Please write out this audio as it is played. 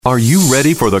Are you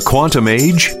ready for the quantum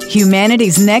age?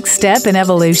 Humanity's next step in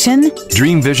evolution?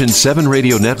 Dream Vision 7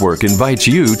 Radio Network invites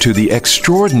you to the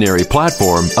extraordinary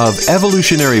platform of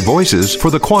evolutionary voices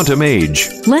for the quantum age.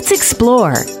 Let's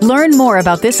explore. Learn more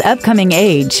about this upcoming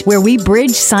age where we bridge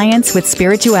science with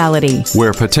spirituality.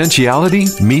 Where potentiality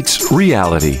meets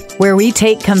reality. Where we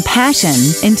take compassion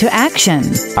into action.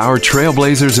 Our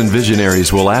trailblazers and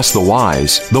visionaries will ask the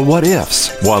whys, the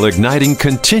what-ifs, while igniting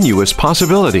continuous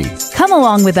possibility. Come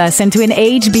along with us into an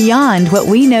age beyond what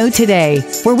we know today,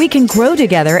 where we can grow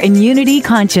together in unity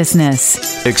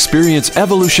consciousness. Experience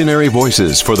evolutionary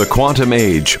voices for the quantum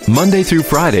age, Monday through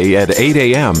Friday at 8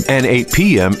 a.m. and 8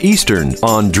 p.m. Eastern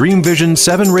on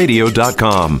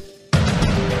DreamVision7Radio.com.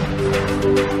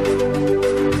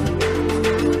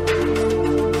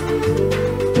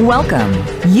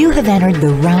 Welcome. You have entered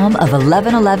the realm of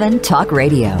 1111 Talk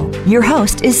Radio. Your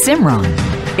host is Simran.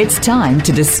 It's time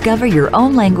to discover your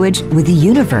own language with the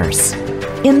universe.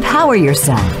 Empower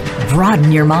yourself,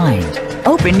 broaden your mind,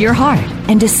 open your heart,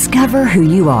 and discover who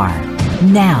you are.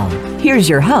 Now, here's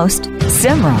your host,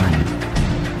 Simran.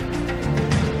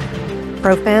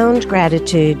 Profound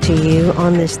gratitude to you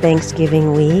on this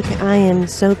Thanksgiving week. I am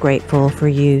so grateful for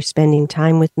you spending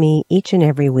time with me each and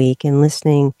every week and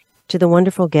listening to the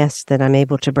wonderful guests that I'm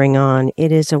able to bring on.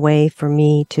 It is a way for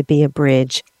me to be a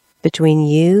bridge between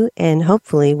you and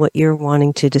hopefully what you're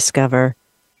wanting to discover.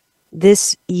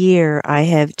 This year, I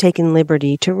have taken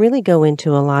liberty to really go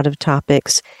into a lot of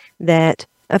topics that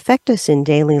affect us in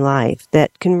daily life,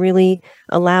 that can really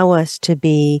allow us to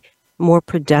be more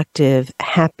productive,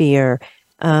 happier,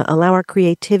 allow our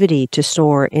creativity to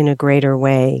soar in a greater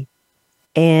way.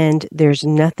 And there's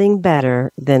nothing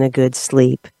better than a good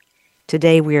sleep.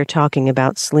 Today, we are talking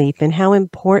about sleep and how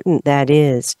important that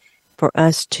is for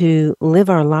us to live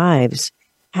our lives,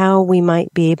 how we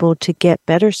might be able to get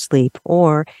better sleep,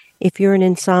 or if you're an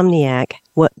insomniac,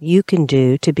 what you can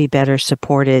do to be better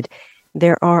supported.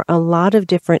 There are a lot of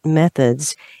different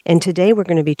methods, and today we're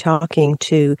going to be talking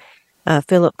to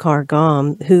Philip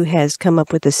Carr-Gomm, who has come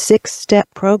up with a 6-step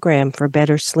program for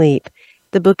better sleep.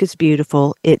 The book is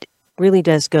beautiful. It really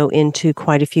does go into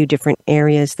quite a few different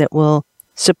areas that will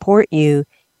support you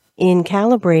in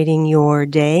calibrating your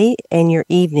day and your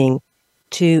evening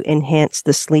to enhance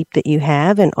the sleep that you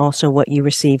have and also what you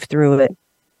receive through it.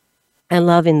 I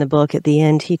love in the book at the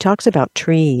end, he talks about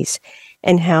trees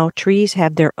and how trees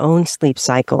have their own sleep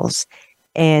cycles.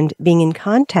 And being in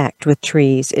contact with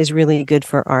trees is really good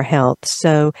for our health.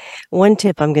 So one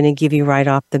tip I'm going to give you right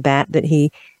off the bat that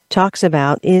he talks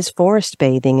about is forest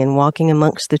bathing and walking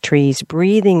amongst the trees,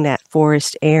 breathing that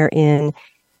forest air in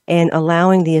and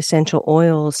allowing the essential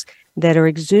oils that are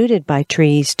exuded by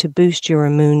trees to boost your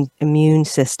immune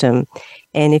system.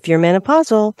 And if you're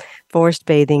menopausal, forest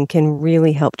bathing can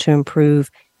really help to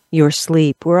improve your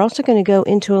sleep. We're also going to go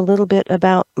into a little bit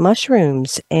about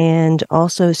mushrooms and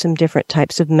also some different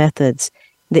types of methods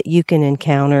that you can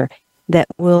encounter that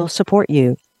will support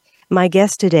you. My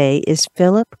guest today is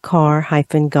Philip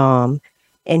Carr-Gomm,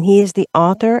 and he is the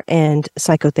author and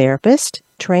psychotherapist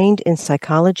trained in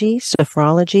psychology,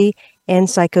 sophrology, and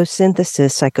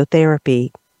psychosynthesis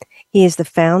psychotherapy. He is the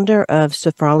founder of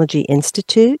Sophrology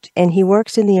Institute, and he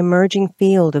works in the emerging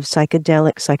field of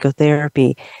psychedelic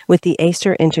psychotherapy with the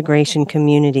Acer Integration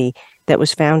Community that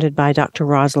was founded by Dr.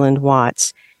 Rosalind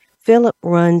Watts. Philip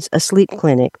runs a sleep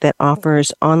clinic that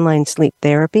offers online sleep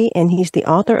therapy, and he's the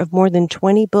author of more than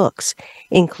 20 books,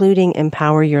 including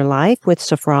Empower Your Life with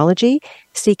Sophrology,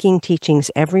 Seeking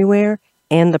Teachings Everywhere,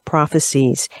 and The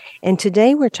Prophecies. And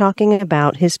today we're talking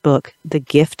about his book, The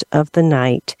Gift of the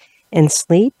Night. And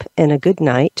sleep and a good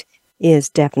night is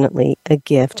definitely a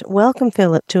gift. Welcome,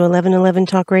 Philip, to 1111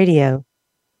 Talk Radio.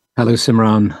 Hello,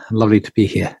 Simran. Lovely to be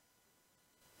here.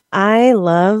 I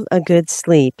love a good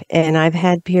sleep, and I've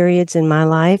had periods in my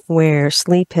life where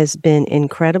sleep has been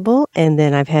incredible, and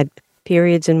then I've had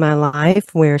periods in my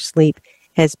life where sleep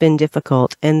has been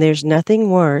difficult. And there's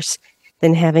nothing worse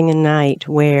than having a night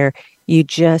where you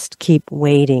just keep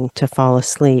waiting to fall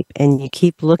asleep and you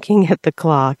keep looking at the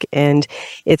clock and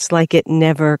it's like it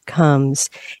never comes.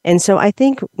 And so I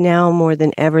think now more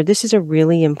than ever, this is a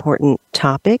really important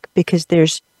topic because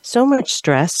there's so much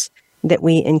stress that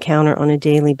we encounter on a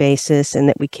daily basis and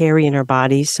that we carry in our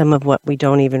bodies, some of what we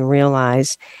don't even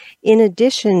realize, in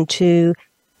addition to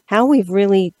how we've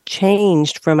really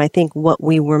changed from, I think, what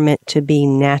we were meant to be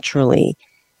naturally.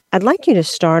 I'd like you to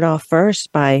start off first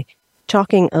by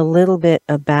talking a little bit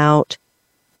about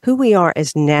who we are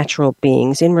as natural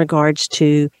beings in regards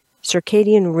to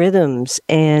circadian rhythms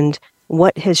and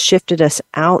what has shifted us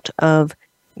out of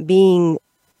being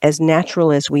as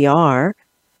natural as we are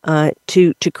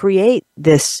to create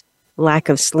this lack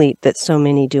of sleep that so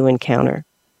many do encounter?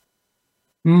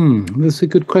 That's a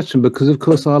good question, because of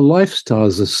course our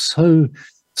lifestyles are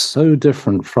so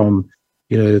different from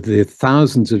the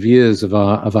thousands of years of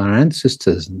our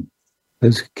ancestors and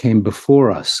those who came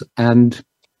before us. And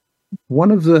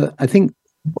I think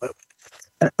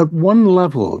at one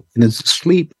level,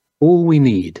 sleep, all we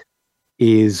need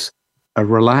is a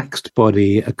relaxed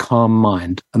body, a calm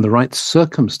mind, and the right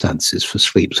circumstances for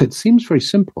sleep. So it seems very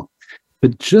simple,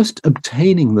 but just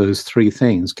obtaining those three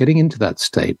things, getting into that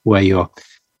state where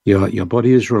your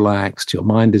body is relaxed, your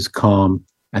mind is calm,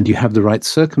 and you have the right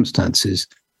circumstances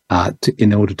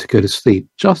in order to go to sleep.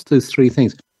 Just those three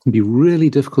things can be really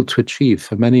difficult to achieve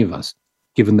for many of us,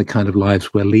 given the kind of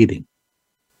lives we're leading.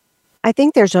 I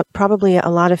think there's probably a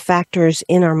lot of factors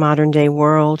in our modern day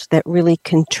world that really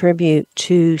contribute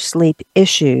to sleep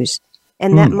issues.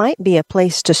 And that might be a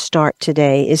place to start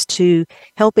today, is to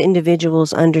help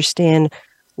individuals understand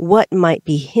what might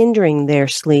be hindering their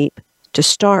sleep to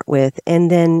start with.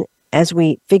 And then as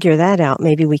we figure that out,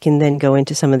 maybe we can then go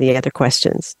into some of the other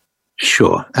questions.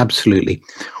 Sure, absolutely.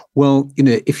 Well,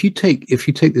 if you take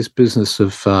this business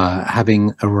of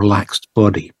having a relaxed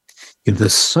body,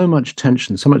 there's so much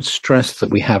tension, so much stress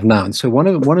that we have now. And so one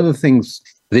of the things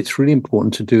that it's really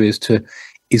important to do is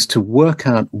to work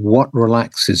out what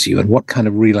relaxes you and what kind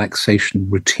of relaxation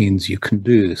routines you can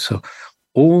do. So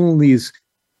all these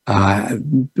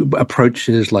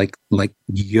approaches like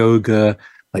yoga,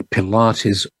 like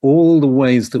Pilates, all the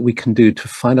ways that we can do to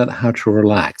find out how to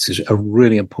relax are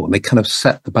really important. They kind of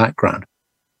set the background.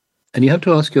 And you have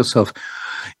to ask yourself,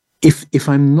 if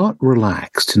I'm not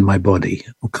relaxed in my body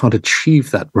or can't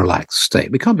achieve that relaxed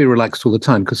state, we can't be relaxed all the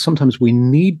time, because sometimes we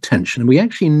need tension and we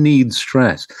actually need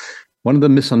stress. One of the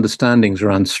misunderstandings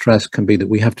around stress can be that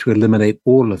we have to eliminate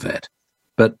all of it.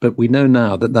 But we know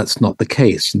now that that's not the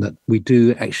case, and that we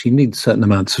do actually need certain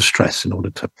amounts of stress in order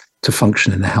to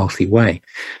function in a healthy way.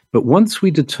 But once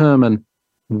we determine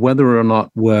whether or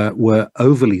not we're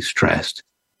overly stressed,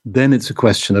 then it's a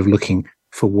question of looking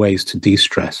for ways to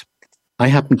de-stress. I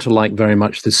happen to like very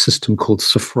much this system called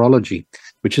sophrology,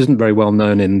 which isn't very well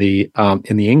known in the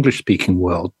English-speaking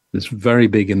world. It's very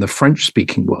big in the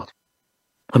French-speaking world.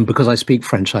 And because I speak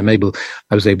French, I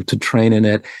was able to train in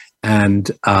it,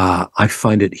 and I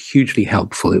find it hugely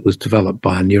helpful. It was developed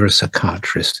by a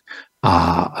neuropsychiatrist,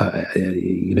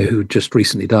 who just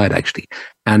recently died, actually.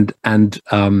 And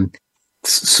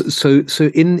so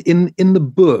in the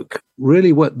book,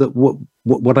 really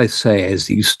what I say is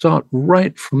that you start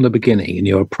right from the beginning in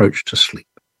your approach to sleep,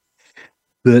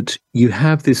 that you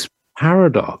have this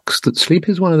paradox that sleep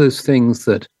is one of those things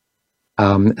that,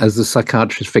 as the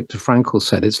psychiatrist Viktor Frankl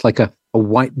said, it's like a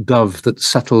white dove that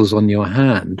settles on your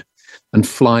hand and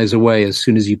flies away as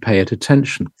soon as you pay it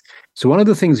attention. So one of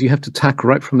the things you have to tackle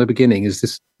right from the beginning is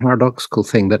this paradoxical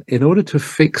thing that in order to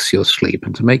fix your sleep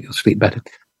and to make your sleep better,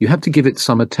 you have to give it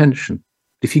some attention.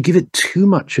 If you give it too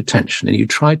much attention and you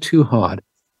try too hard,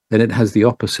 then it has the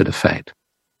opposite effect.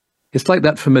 It's like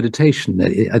that for meditation.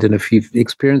 I don't know if you've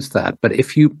experienced that, but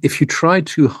if you try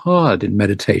too hard in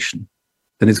meditation,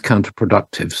 then it's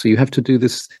counterproductive. So you have to do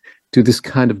this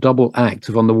kind of double act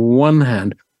of, on the one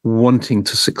hand, wanting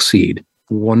to succeed,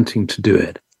 wanting to do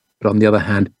it, but on the other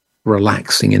hand,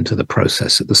 relaxing into the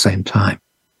process at the same time.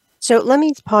 So let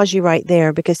me pause you right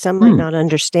there, because some might not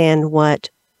understand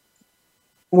what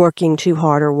working too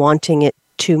hard or wanting it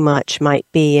too much might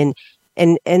be.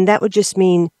 And that would just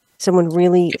mean someone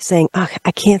really saying, oh,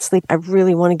 I can't sleep. I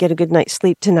really want to get a good night's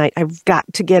sleep tonight. I've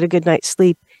got to get a good night's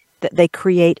sleep. That they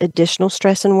create additional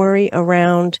stress and worry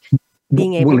around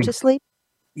being able to sleep?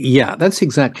 Yeah, that's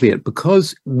exactly it.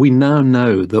 Because we now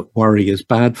know that worry is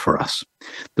bad for us.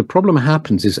 The problem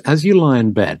happens is, as you lie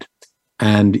in bed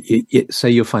and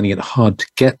say you're finding it hard to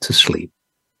get to sleep,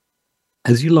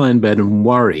 as you lie in bed and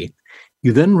worry,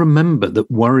 you then remember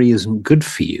that worry isn't good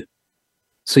for you.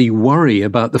 So you worry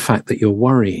about the fact that you're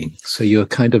worrying. So you're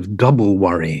kind of double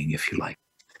worrying, if you like.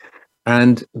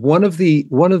 And one of the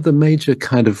major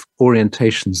kind of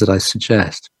orientations that I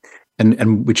suggest,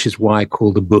 and which is why I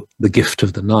call the book The Gift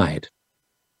of the Night,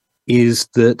 is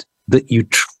that you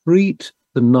treat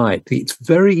the night. It's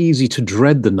very easy to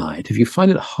dread the night. If you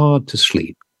find it hard to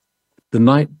sleep, the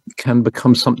night can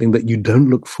become something that you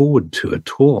don't look forward to at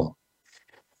all.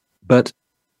 But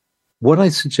what I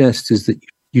suggest is that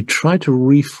you try to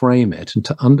reframe it and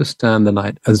to understand the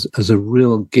night as a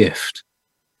real gift.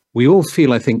 We all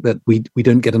feel, I think, that we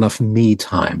don't get enough me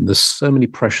time. There's so many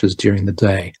pressures during the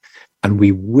day, and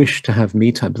we wish to have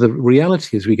me time. But the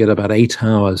reality is we get about 8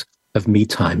 hours of me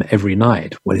time every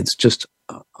night, when it's just,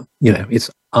 it's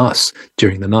us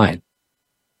during the night.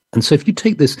 And so if you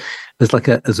take this as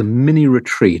as a mini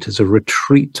retreat, as a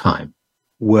retreat time,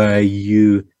 where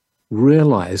you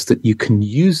realize that you can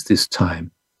use this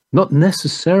time not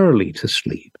necessarily to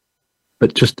sleep,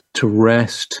 but just to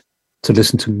rest, to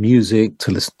listen to music,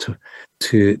 to listen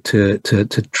to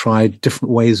try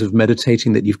different ways of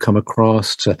meditating that you've come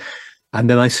across. And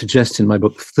then I suggest in my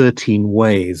book 13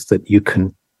 ways that you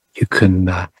can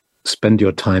spend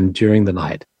your time during the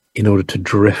night in order to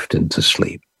drift into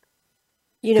sleep.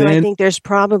 I think there's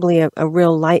probably a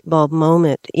real light bulb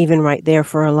moment even right there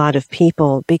for a lot of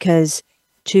people, because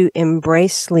to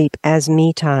embrace sleep as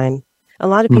me time, a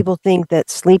lot of people think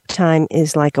that sleep time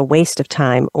is like a waste of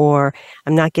time, or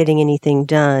I'm not getting anything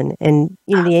done. And,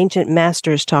 the ancient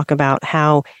masters talk about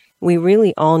how we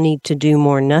really all need to do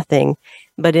more nothing.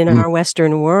 But in our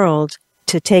Western world,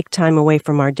 to take time away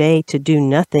from our day to do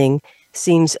nothing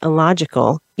seems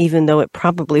illogical, even though it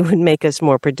probably would make us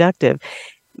more productive.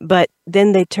 But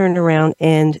then they turn around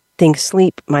and think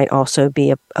sleep might also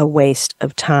be a waste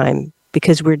of time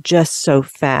because we're just so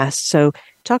fast. So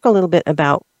talk a little bit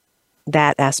about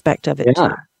that aspect of it.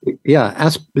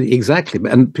 Yeah, exactly.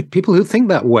 And people who think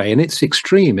that way, and it's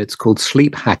extreme, it's called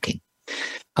sleep hacking.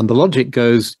 And the logic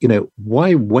goes,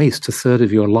 why waste a third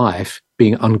of your life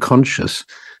being unconscious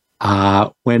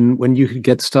when you could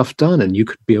get stuff done and you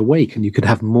could be awake and you could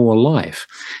have more life?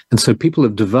 And so people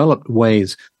have developed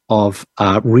ways of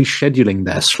rescheduling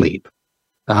their sleep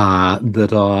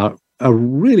that are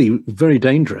really very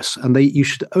dangerous. And you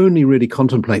should only really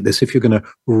contemplate this if you're going to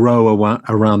row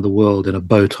around the world in a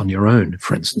boat on your own,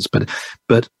 for instance.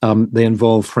 But they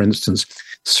involve, for instance,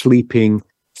 sleeping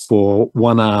for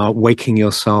 1 hour, waking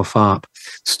yourself up,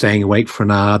 staying awake for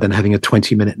an hour, then having a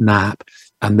 20-minute nap,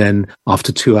 and then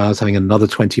after 2 hours having another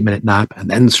 20-minute nap, and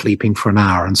then sleeping for an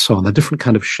hour, and so on. They're different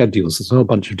kind of schedules. There's a whole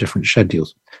bunch of different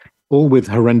schedules, all with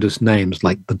horrendous names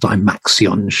like the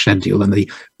Dymaxion schedule and the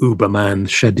Uberman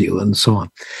schedule and so on.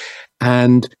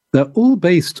 And they're all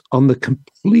based on the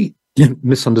complete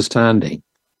misunderstanding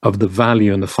of the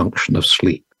value and the function of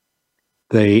sleep.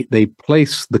 They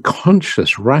place the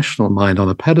conscious, rational mind on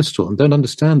a pedestal and don't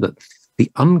understand that the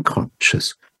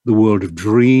unconscious, the world of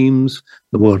dreams,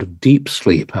 the world of deep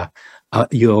sleep,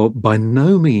 you're by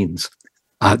no means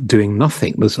doing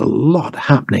nothing. There's a lot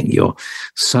happening. Your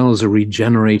cells are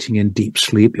regenerating in deep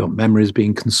sleep. Your memory is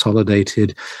being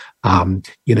consolidated.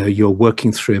 You're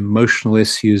working through emotional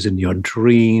issues in your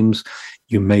dreams.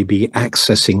 You may be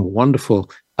accessing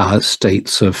wonderful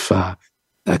states of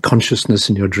consciousness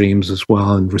in your dreams as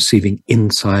well, and receiving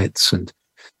insights and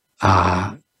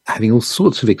having all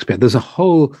sorts of experience. There's a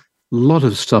whole lot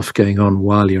of stuff going on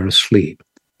while you're asleep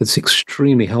that's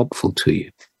extremely helpful to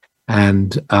you.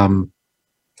 And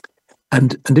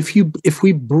if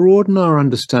we broaden our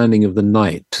understanding of the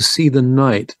night to see the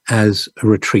night as a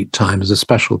retreat time, as a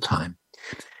special time,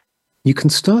 you can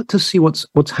start to see what's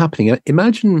happening.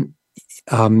 Imagine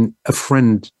a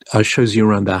friend shows you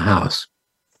around their house,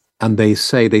 and they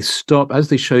stop as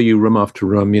they show you room after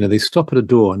room. They stop at a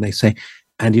door and they say,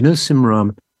 "And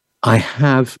Simran, I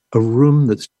have a room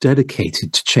that's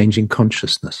dedicated to changing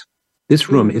consciousness. This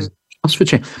room is just for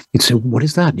change." You'd say, "What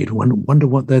is that?" You'd wonder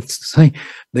what they're saying.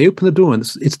 They open the door and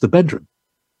it's the bedroom.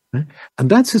 Right?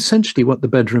 And that's essentially what the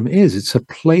bedroom is. It's a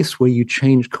place where you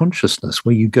change consciousness,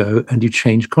 where you go and you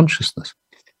change consciousness.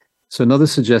 So another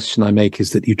suggestion I make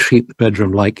is that you treat the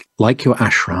bedroom like your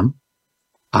ashram,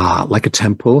 like a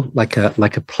temple, like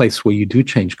a place where you do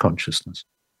change consciousness.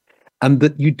 And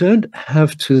that you don't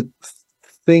have to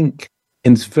think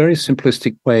in this very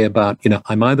simplistic way about,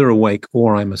 I'm either awake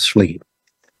or I'm asleep.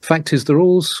 Fact is, there are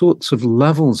all sorts of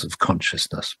levels of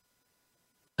consciousness.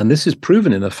 And this is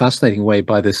proven in a fascinating way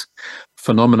by this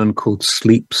phenomenon called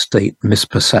sleep state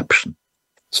misperception.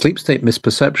 Sleep state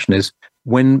misperception is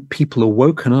when people are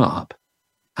woken up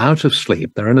out of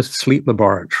sleep, they're in a sleep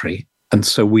laboratory, and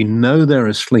so we know they're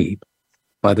asleep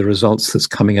by the results that's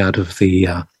coming out of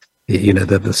the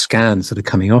scans that are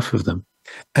coming off of them.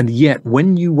 And yet,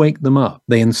 when you wake them up,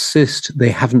 they insist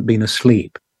they haven't been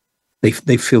asleep.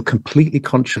 They feel completely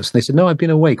conscious. And they say, "No, I've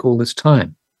been awake all this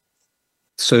time."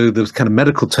 So the kind of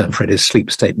medical term for it is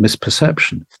sleep state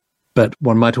misperception. But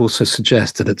one might also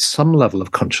suggest that at some level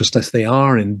of consciousness, they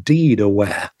are indeed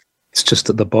aware. It's just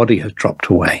that the body has dropped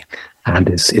away and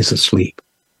is asleep.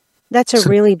 That's a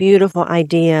really beautiful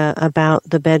idea about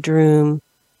the bedroom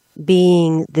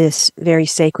being this very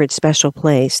sacred, special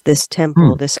place, this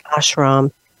temple, this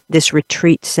ashram, this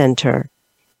retreat center.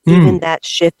 Even that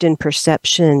shift in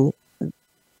perception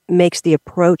makes the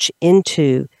approach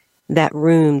into that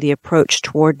room, the approach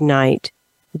toward night,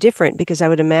 different, because I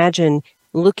would imagine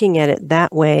looking at it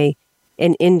that way,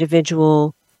 an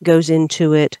individual goes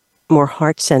into it more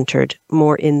heart-centered,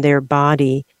 more in their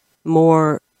body,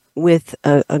 more with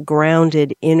a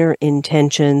grounded inner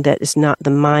intention that is not the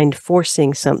mind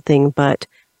forcing something, but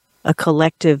a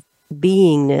collective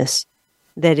beingness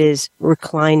that is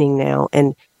reclining now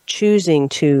and choosing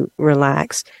to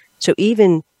relax. So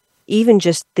even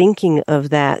just thinking of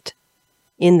that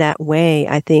in that way,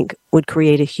 I think would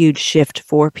create a huge shift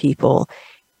for people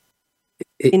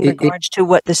in regards to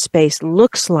what the space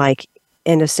looks like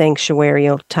in a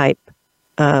sanctuarial type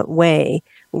way.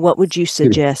 What would you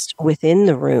suggest within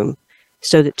the room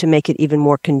so that to make it even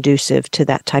more conducive to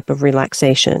that type of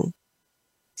relaxation?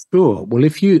 Sure. Well,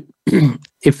 if you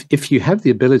if you have the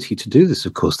ability to do this,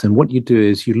 of course, then what you do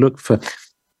is you look for.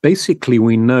 Basically,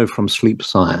 we know from sleep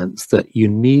science that you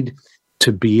need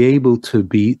to be able to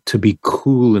be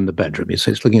cool in the bedroom.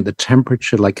 So it's looking at the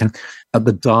temperature, like at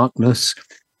the darkness.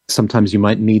 Sometimes you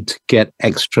might need to get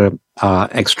extra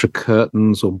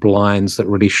curtains or blinds that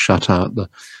really shut out the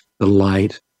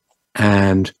light.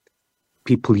 And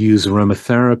people use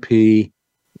aromatherapy,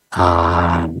 in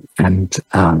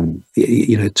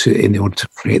order to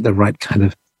create the right kind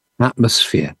of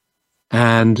atmosphere.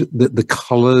 And the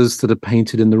colors that are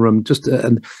painted in the room, just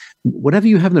and whatever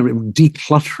you have in the room,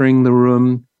 decluttering the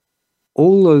room,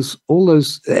 all those,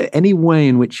 any way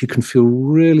in which you can feel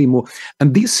really more.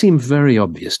 And these seem very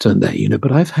obvious, don't they?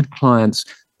 But I've had clients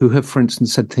who have, for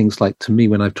instance, said things like to me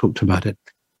when I've talked about it,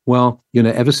 well,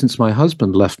 ever since my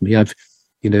husband left me, I've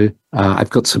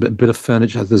got a bit of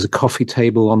furniture. There's a coffee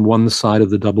table on one side of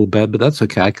the double bed, but that's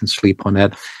okay. I can sleep on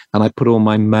it. And I put all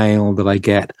my mail that I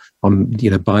get on,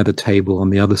 by the table on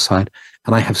the other side.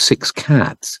 And I have 6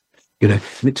 cats, and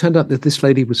it turned out that this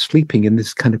lady was sleeping in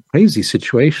this kind of crazy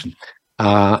situation.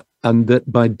 And that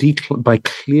by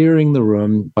clearing the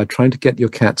room, by trying to get your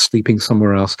cat sleeping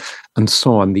somewhere else, and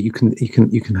so on, that you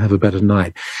can have a better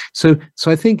night. So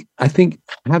I think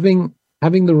having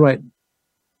the right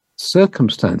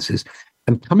circumstances,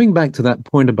 and coming back to that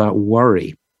point about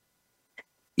worry,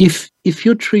 if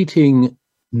you're treating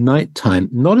nighttime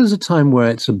not as a time where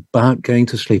it's about going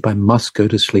to sleep, I must go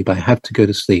to sleep, I have to go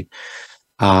to sleep.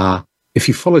 If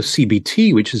you follow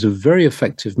CBT, which is a very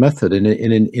effective method, and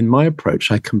in my approach,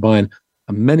 I combine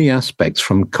many aspects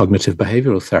from cognitive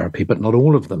behavioral therapy, but not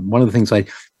all of them. One of the things I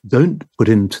don't put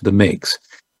into the mix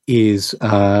is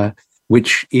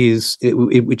which is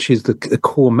the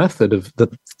core method of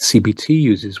that CBT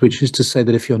uses, which is to say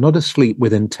that if you're not asleep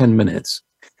within 10 minutes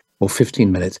or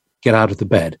 15 minutes, get out of the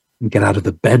bed and get out of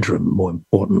the bedroom, more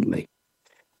importantly.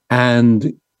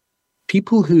 And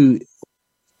people who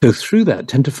go through that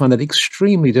tend to find it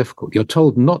extremely difficult. You're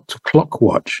told not to clock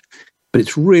watch, but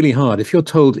it's really hard. If you're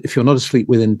told if you're not asleep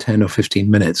within 10 or 15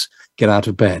 minutes, get out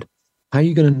of bed, how are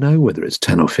you going to know whether it's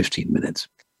 10 or 15 minutes?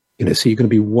 So you're going to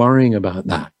be worrying about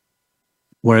that.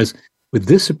 Whereas with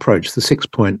this approach, the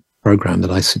 6-point program that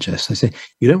I suggest, I say,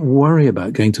 you don't worry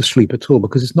about going to sleep at all,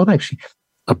 because it's not actually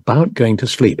about going to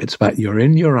sleep. It's about you're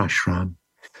in your ashram,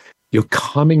 you're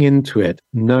coming into it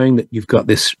knowing that you've got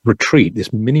this retreat,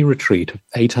 this mini retreat of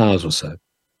 8 hours or so,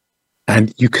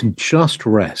 and you can just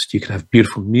rest. You can have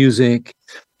beautiful music,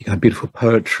 you can have beautiful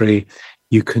poetry,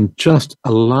 you can just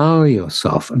allow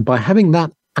yourself. And by having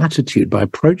that attitude, by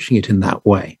approaching it in that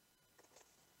way,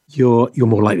 you're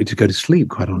more likely to go to sleep,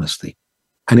 quite honestly.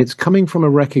 And it's coming from a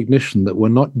recognition that we're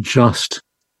not just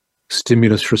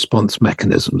stimulus response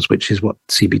mechanisms, which is what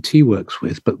CBT works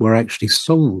with, but we're actually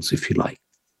souls, if you like.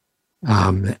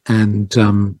 And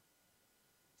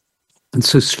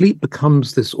so sleep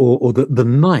becomes this, or the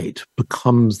night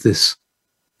becomes this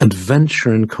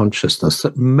adventure in consciousness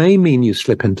that may mean you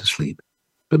slip into sleep,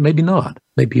 but maybe not.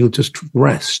 Maybe you'll just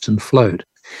rest and float.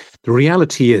 The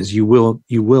reality is you will,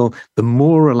 the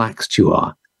more relaxed you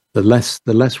are, the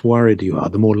less worried you are,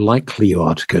 the more likely you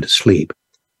are to go to sleep.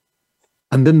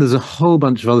 And then there's a whole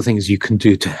bunch of other things you can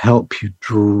do to help you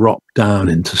drop down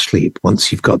into sleep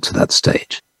once you've got to that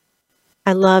stage.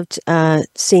 I loved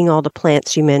seeing all the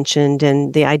plants you mentioned,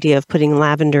 and the idea of putting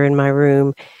lavender in my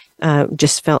room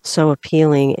just felt so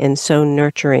appealing and so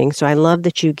nurturing. So I love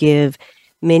that you give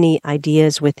many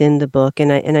ideas within the book.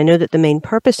 And I know that the main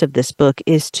purpose of this book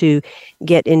is to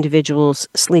get individuals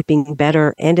sleeping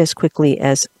better and as quickly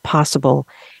as possible.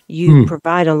 You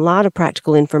provide a lot of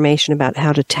practical information about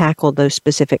how to tackle those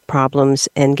specific problems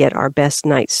and get our best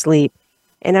night's sleep.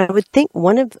 And I would think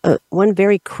one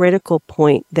very critical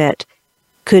point that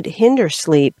could hinder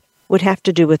sleep would have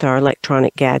to do with our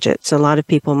electronic gadgets. A lot of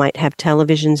people might have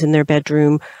televisions in their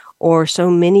bedroom, or so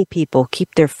many people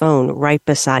keep their phone right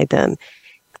beside them.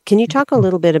 Can you talk a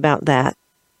little bit about that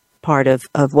part of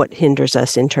what hinders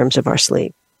us in terms of our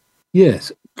sleep?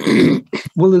 Yes.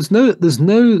 Well, there's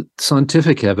no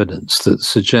scientific evidence that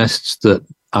suggests that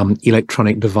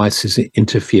electronic devices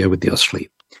interfere with your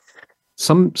sleep.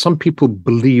 Some people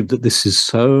believe that this is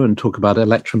so and talk about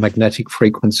electromagnetic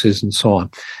frequencies and so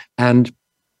on. And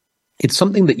it's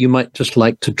something that you might just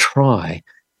like to try,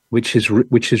 which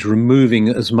is removing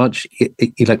as much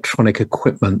electronic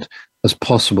equipment as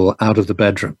possible out of the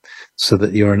bedroom, so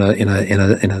that you're in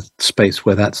a space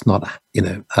where that's not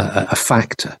a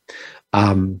factor.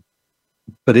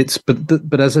 But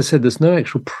as I said, there's no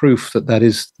actual proof that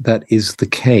is the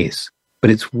case.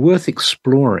 But it's worth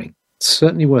exploring. It's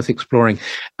certainly worth exploring,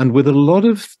 and with a lot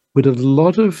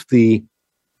of the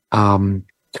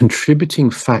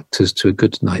contributing factors to a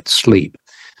good night's sleep,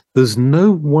 there's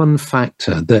no one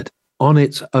factor that on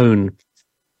its own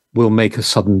will make a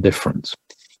sudden difference.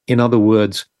 In other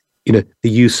words, the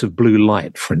use of blue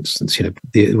light, for instance,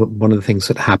 one of the things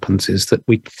that happens is that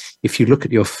if you look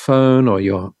at your phone or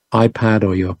your iPad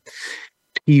or your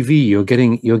TV, you're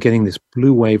getting this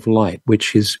blue wave light,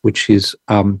 which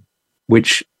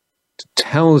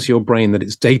tells your brain that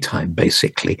it's daytime,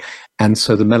 basically, and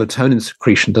so the melatonin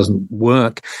secretion doesn't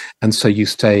work, and so you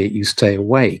stay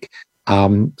awake.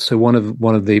 So one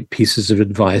of the pieces of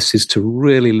advice is to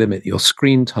really limit your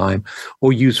screen time,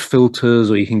 or use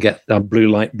filters, or you can get blue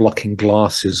light blocking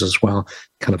glasses as well,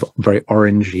 kind of very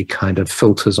orangey kind of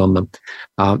filters on them.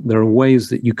 There are ways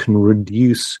that you can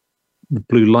reduce the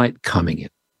blue light coming in.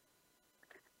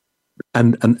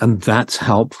 And that's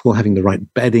helpful. Having the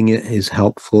right bedding is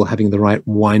helpful. Having the right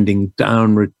winding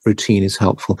down routine is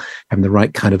helpful. Having the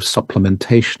right kind of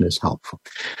supplementation is helpful.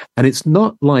 And it's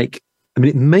not like,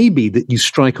 it may be that you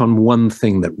strike on one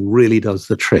thing that really does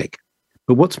the trick,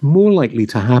 but what's more likely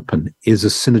to happen is a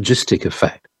synergistic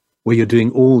effect where you're doing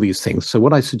all these things. So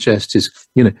what I suggest is,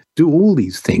 do all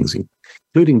these things,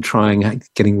 including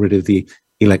getting rid of the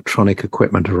electronic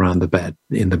equipment around the bed,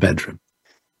 in the bedroom.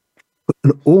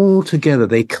 And all together,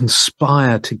 they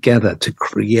conspire together to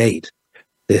create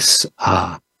this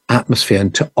atmosphere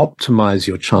and to optimize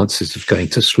your chances of going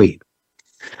to sleep.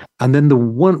 And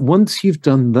then once you've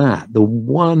done that, the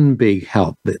one big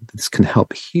help that this can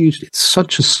help hugely, it's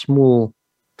such a small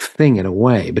thing in a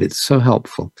way, but it's so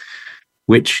helpful,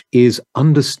 which is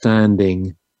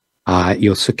understanding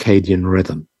your circadian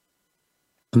rhythm.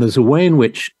 And there's a way in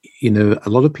which, a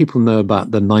lot of people know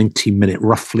about the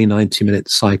roughly 90-minute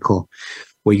cycle,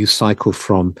 where you cycle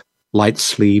from light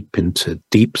sleep into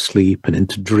deep sleep and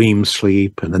into dream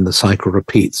sleep, and then the cycle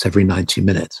repeats every 90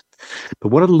 minutes. But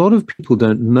what a lot of people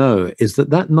don't know is that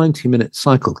 90-minute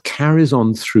cycle carries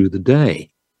on through the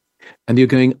day. And you're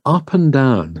going up and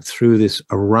down through this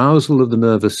arousal of the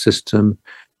nervous system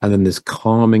and then this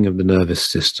calming of the nervous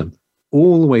system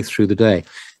all the way through the day.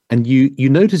 And you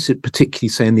notice it particularly,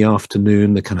 say, in the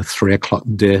afternoon, the kind of 3 o'clock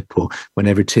dip, or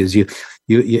whenever it is, you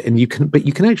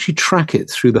can actually track it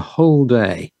through the whole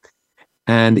day.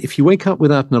 And if you wake up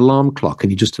without an alarm clock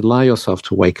and you just allow yourself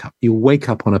to wake up, you'll wake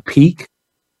up on a peak,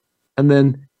 and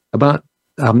then about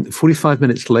 45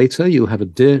 minutes later, you'll have a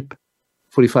dip.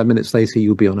 45 minutes later,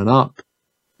 you'll be on an up,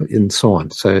 and so on.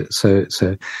 So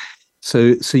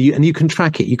you can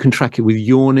track it. You can track it with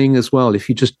yawning as well. If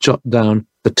you just jot down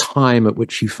the time at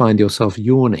which you find yourself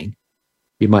yawning,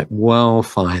 you might well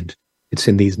find it's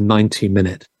in these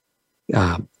 90-minute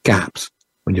gaps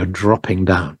when you're dropping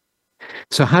down.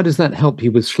 So how does that help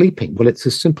you with sleeping? Well, it's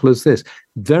as simple as this.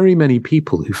 Very many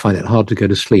people who find it hard to go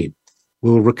to sleep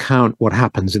will recount what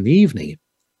happens in the evening.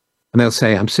 And they'll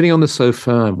say, I'm sitting on the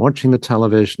sofa, I'm watching the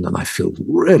television, and I feel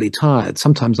really tired.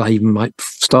 Sometimes I even might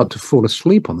start to fall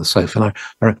asleep on the sofa.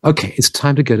 And okay, it's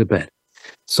time to go to bed.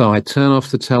 So I turn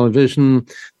off the television,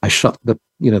 I shut the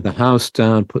house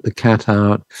down, put the cat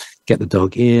out, get the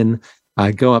dog in,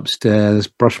 I go upstairs,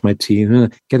 brush my teeth,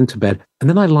 get into bed, and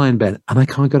then I lie in bed and I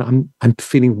can't go. I'm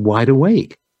feeling wide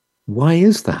awake. Why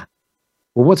is that?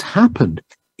 Well, what's happened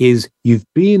is you've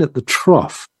been at the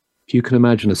trough. If you can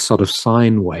imagine a sort of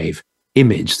sine wave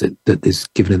image that is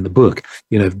given in the book,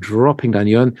 dropping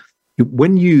down.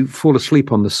 When you fall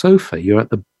asleep on the sofa, you're at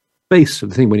the base of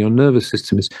the thing when your nervous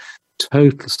system is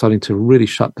starting to really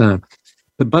shut down.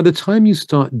 But by the time you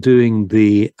start doing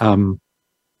the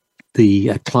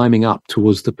climbing up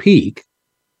towards the peak,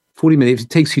 40 minutes, it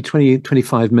takes you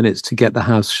 25 minutes to get the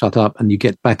house shut up and you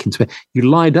get back into bed. You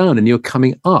lie down and you're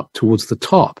coming up towards the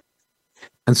top.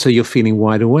 And so you're feeling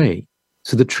wide awake.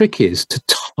 So the trick is to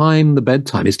time the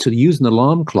bedtime, is to use an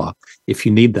alarm clock, if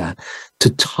you need that,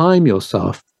 to time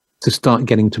yourself to start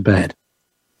getting to bed,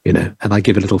 and I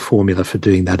give a little formula for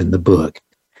doing that in the book.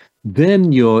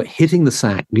 Then you're hitting the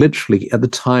sack literally at the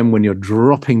time when you're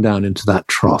dropping down into that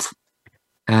trough.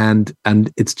 And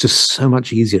it's just so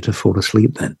much easier to fall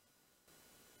asleep then.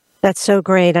 That's so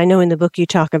great. I know in the book you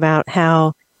talk about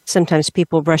how sometimes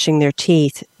people brushing their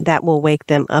teeth, that will wake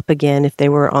them up again if they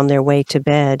were on their way to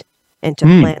bed, and to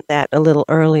plan that a little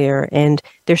earlier. And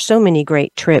there's so many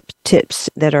great tips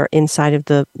that are inside of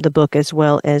the book, as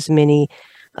well as many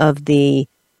of the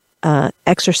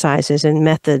exercises and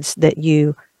methods that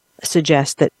you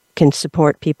suggest that can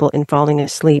support people in falling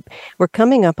asleep. We're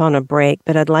coming up on a break,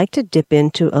 but I'd like to dip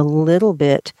into a little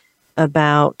bit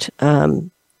about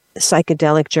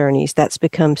psychedelic journeys. That's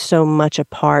become so much a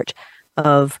part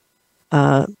of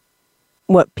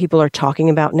what people are talking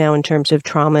about now in terms of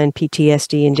trauma and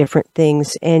PTSD and different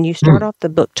things. And you start off the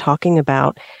book talking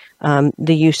about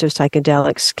the use of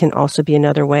psychedelics can also be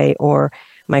another way, or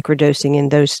microdosing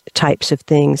and those types of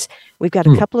things. We've got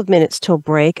a couple of minutes till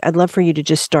break. I'd love for you to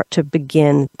just start to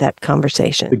begin that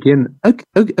conversation.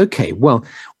 Okay. Well,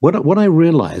 what I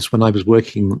realized when I was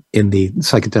working in the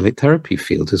psychedelic therapy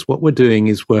field is what we're doing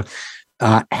is we're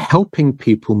helping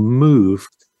people move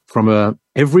from a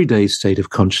everyday state of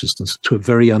consciousness to a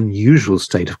very unusual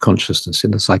state of consciousness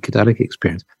in the psychedelic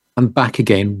experience, and back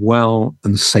again well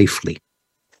and safely.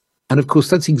 And of course,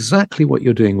 that's exactly what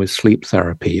you're doing with sleep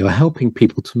therapy. You're helping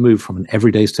people to move from an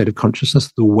everyday state of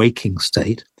consciousness, the waking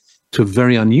state, to a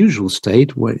very unusual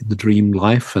state, where the dream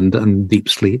life and deep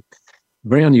sleep,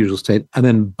 very unusual state, and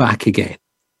then back again.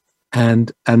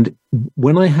 And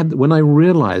when I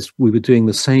realized we were doing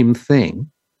the same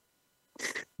thing,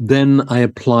 then I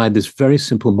applied this very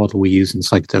simple model we use in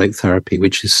psychedelic therapy,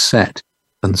 which is set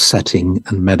and setting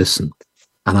and medicine.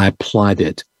 And I applied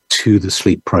it to the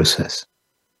sleep process.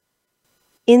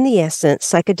 In the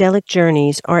essence, psychedelic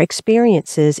journeys are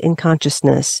experiences in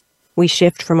consciousness. We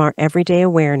shift from our everyday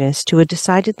awareness to a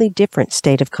decidedly different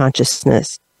state of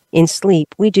consciousness. In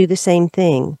sleep, we do the same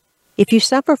thing. If you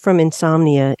suffer from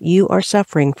insomnia, you are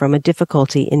suffering from a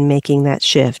difficulty in making that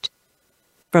shift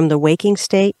from the waking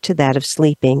state to that of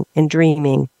sleeping and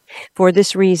dreaming. For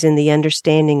this reason, the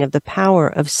understanding of the power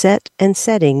of set and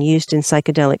setting used in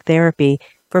psychedelic therapy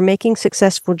for making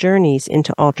successful journeys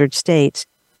into altered states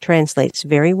translates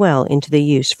very well into the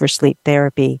use for sleep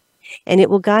therapy. And it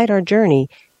will guide our journey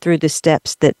through the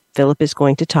steps that Philip is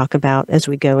going to talk about as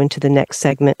we go into the next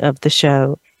segment of the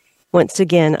show. Once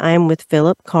again, I am with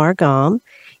Philip Carr Gomm.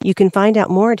 You can find out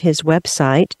more at his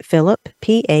website, Philip,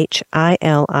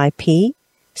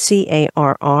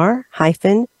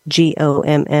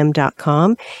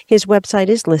 PhilipCarr-GOMM.com. His website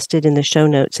is listed in the show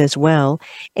notes as well.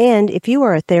 And if you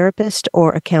are a therapist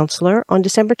or a counselor, on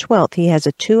December 12th, he has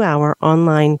a 2-hour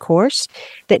online course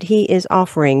that he is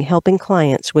offering, helping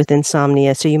clients with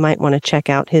insomnia. So you might want to check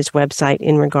out his website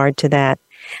in regard to that.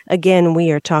 Again,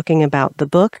 we are talking about the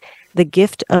book, The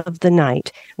Gift of the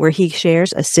Night, where he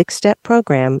shares a 6-step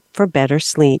program for better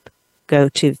sleep. Go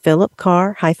to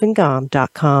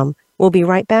PhilipCarr-GOMM.com. We'll be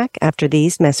right back after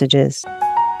these messages.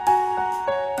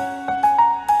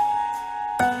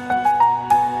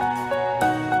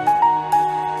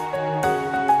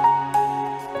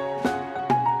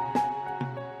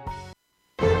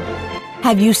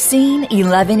 Have you seen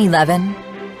 1111?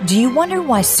 Do you wonder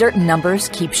why certain numbers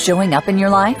keep showing up in your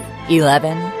life?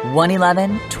 11,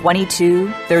 111,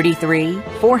 22, 33,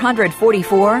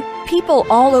 444? People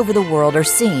all over the world are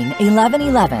seeing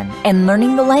 1111 and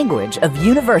learning the language of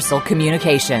universal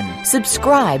communication.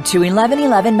 Subscribe to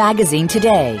 1111 Magazine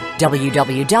today.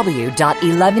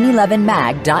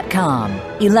 www.1111mag.com.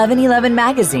 1111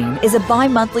 Magazine is a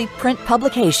bi-monthly print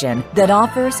publication that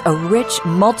offers a rich,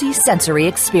 multi-sensory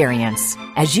experience.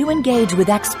 As you engage with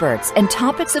experts and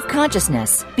topics of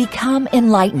consciousness, become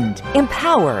enlightened,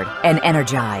 empowered, and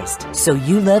energized, so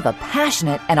you live a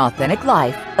passionate and authentic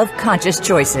life of conscious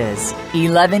choices.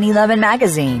 1111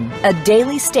 Magazine, a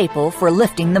daily staple for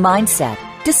lifting the mindset,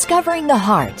 discovering the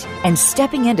heart, and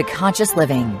stepping into conscious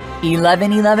living.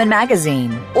 1111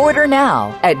 Magazine. Order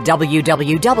now at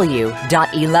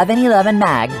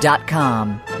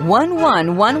www.1111mag.com.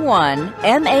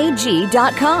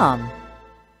 1111mag.com.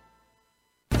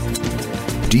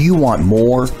 Do you want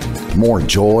more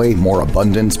joy, more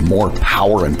abundance, more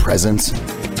power and presence?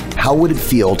 How would it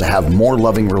feel to have more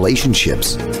loving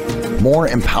relationships, more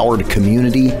empowered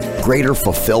community, greater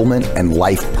fulfillment and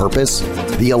life purpose?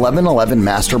 The 1111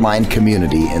 Mastermind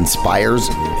community inspires,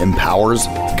 empowers,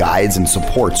 guides, and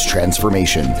supports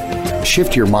transformation.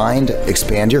 Shift your mind,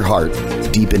 expand your heart,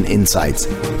 deepen insights,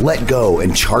 let go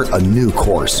and chart a new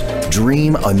course,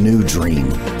 dream a new dream.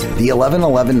 The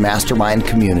 1111 Mastermind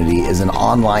community is an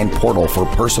online portal for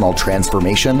personal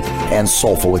transformation and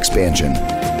soulful expansion.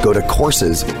 Go to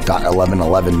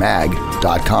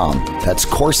courses.1111mag.com. That's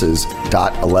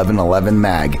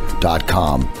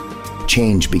courses.1111mag.com.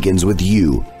 Change begins with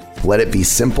you. Let it be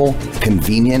simple,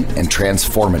 convenient, and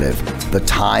transformative. The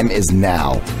time is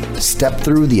now. Step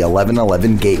through the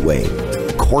 1111 Gateway.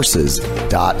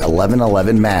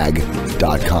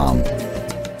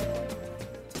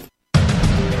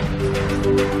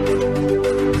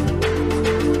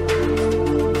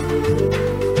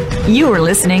 You are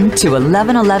listening to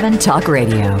 1111 Talk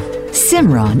Radio.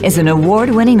 Simran is an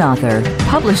award-winning author,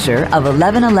 publisher of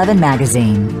 1111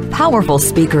 Magazine, powerful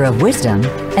speaker of wisdom,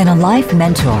 and a life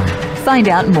mentor. Find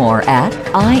out more at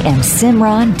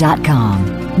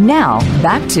IamSimran.com. Now,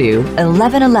 back to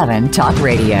 1111 Talk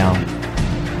Radio.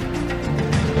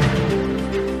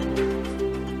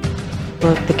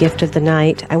 Book, The Gift of the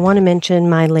Night, I want to mention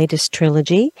my latest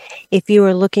trilogy. If you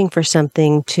are looking for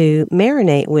something to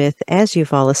marinate with as you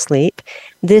fall asleep,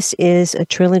 this is a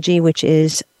trilogy which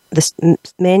is the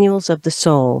Manuals of the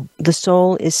Soul. The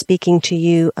soul is speaking to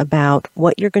you about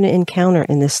what you're going to encounter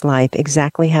in this life,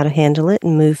 exactly how to handle it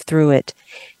and move through it.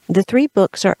 The 3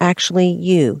 books are actually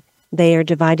you. They are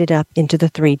divided up into the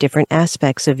 3 different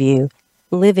aspects of you.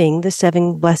 Living the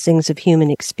 7 blessings of human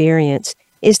experience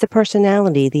is the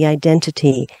personality, the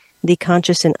identity, the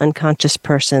conscious and unconscious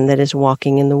person that is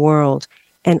walking in the world,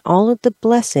 and all of the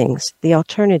blessings, the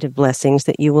alternative blessings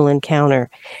that you will encounter,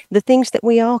 the things that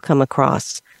we all come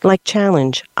across, like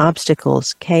challenge,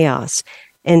 obstacles, chaos,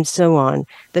 and so on,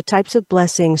 the types of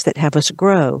blessings that have us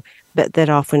grow, but that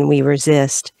often we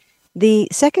resist. The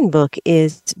second book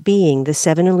is Being, the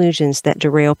 7 Illusions that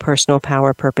Derail Personal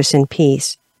Power, Purpose, and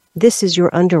Peace. This is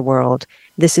your underworld.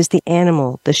 This is the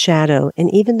animal, the shadow,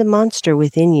 and even the monster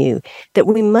within you that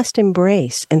we must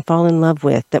embrace and fall in love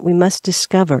with, that we must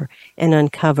discover and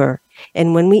uncover.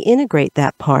 And when we integrate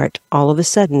that part, all of a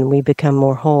sudden we become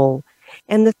more whole.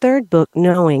 And the third book,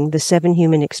 Knowing, the 7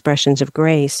 Human Expressions of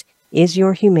Grace, is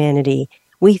your humanity.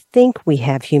 We think we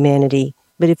have humanity,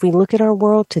 but if we look at our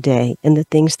world today and the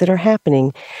things that are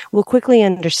happening, we'll quickly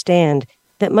understand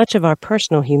that much of our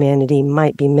personal humanity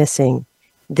might be missing.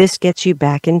 This gets you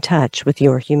back in touch with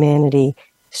your humanity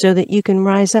so that you can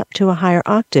rise up to a higher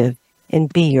octave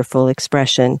and be your full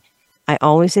expression. I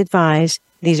always advise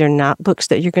these are not books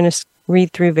that you're going to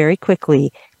read through very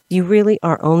quickly. You really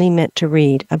are only meant to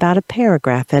read about a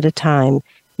paragraph at a time.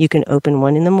 You can open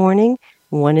one in the morning,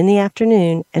 one in the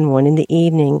afternoon, and one in the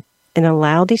evening, and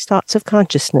allow these thoughts of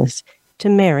consciousness to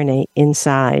marinate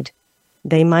inside.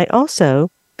 They might also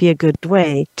be a good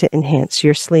way to enhance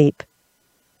your sleep.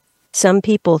 Some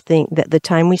people think that the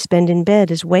time we spend in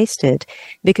bed is wasted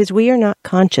because we are not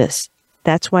conscious.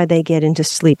 That's why they get into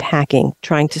sleep hacking,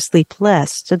 trying to sleep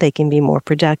less so they can be more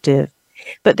productive.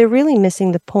 But they're really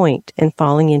missing the point and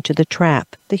falling into the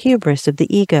trap, the hubris of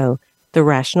the ego, the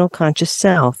rational conscious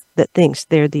self that thinks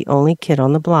they're the only kid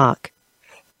on the block.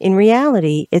 In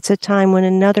reality, it's a time when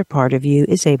another part of you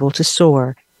is able to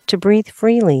soar, to breathe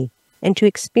freely, and to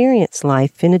experience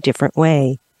life in a different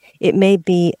way. It may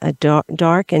be a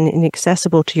dark and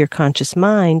inaccessible to your conscious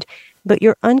mind, but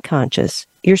your unconscious,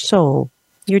 your soul,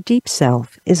 your deep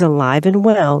self is alive and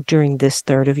well during this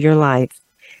third of your life.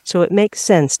 So it makes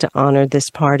sense to honor this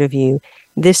part of you.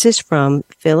 This is from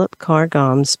Philip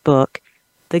Carr-Gomm's book,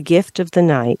 The Gift of the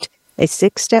Night, a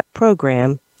 6-step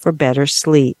program for better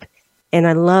sleep. And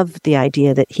I love the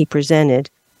idea that he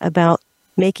presented about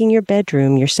making your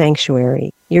bedroom your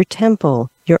sanctuary, your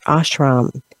temple, your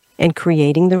ashram, and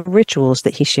creating the rituals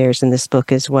that he shares in this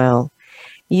book as well.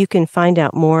 You can find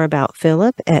out more about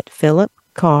Philip at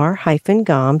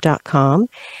philipcarr-gomm.com.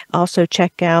 Also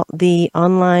check out the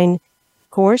online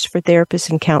course for therapists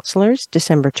and counselors,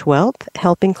 December 12th,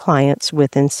 Helping Clients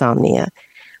with Insomnia.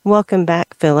 Welcome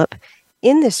back, Philip.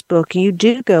 In this book, you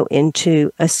do go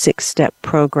into a 6-step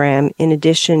program in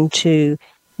addition to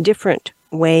different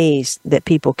ways that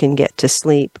people can get to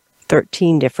sleep,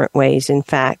 13 different ways, in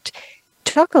fact.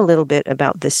 Talk a little bit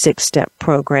about the 6-step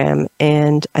program.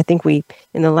 And I think we,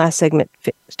 in the last segment,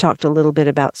 talked a little bit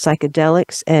about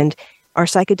psychedelics. And are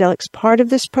psychedelics part of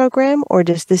this program, or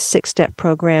does this 6-step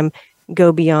program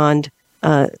go beyond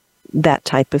that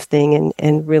type of thing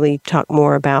and really talk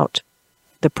more about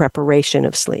the preparation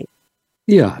of sleep?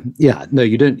 Yeah. No,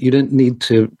 you don't need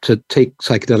to take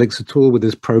psychedelics at all with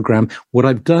this program. What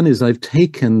I've done is I've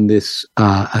taken this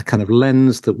a kind of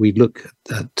lens that we look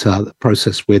at the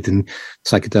process with in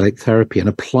psychedelic therapy and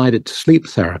applied it to sleep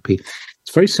therapy.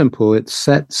 It's very simple. It's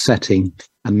set, setting,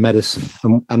 and medicine.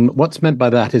 And what's meant by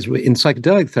that is in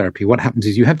psychedelic therapy, what happens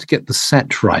is you have to get the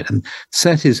set right. And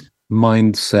set is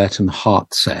mindset and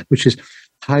heart set, which is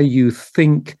how you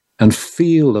think and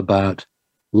feel about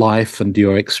life and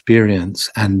your experience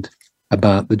and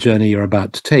about the journey you're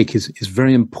about to take is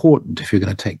very important if you're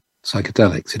going to take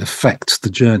psychedelics. It affects the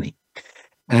journey.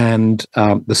 And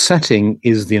the setting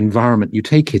is the environment you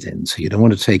take it in. So you don't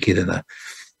want to take it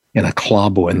in a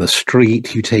club or in the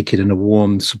street. You take it in a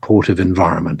warm, supportive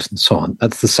environment and so on.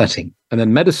 That's the setting. And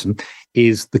then medicine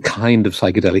is the kind of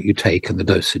psychedelic you take and the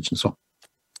dosage and so on.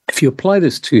 If you apply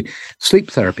this to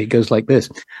sleep therapy, it goes like this.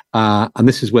 And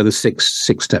this is where the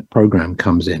six-step program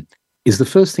comes in. Is the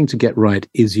first thing to get right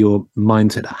is your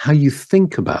mindset, how you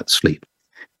think about sleep.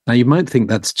 Now, you might think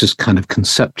that's just kind of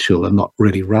conceptual and not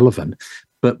really relevant.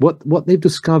 But what they've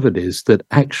discovered is that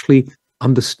actually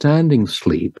understanding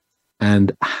sleep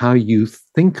and how you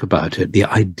think about it, the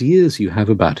ideas you have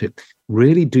about it,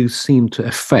 really do seem to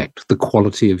affect the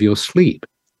quality of your sleep.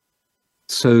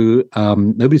 So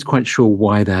nobody's quite sure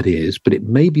why that is, but it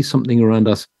may be something around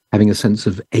us having a sense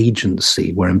of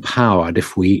agency. We're empowered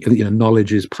if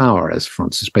knowledge is power, as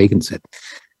Francis Bacon said.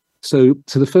 So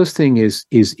the first thing is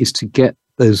to get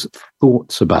those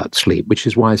thoughts about sleep, which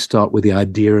is why I start with the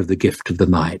idea of the gift of the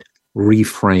night,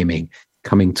 reframing,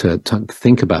 coming to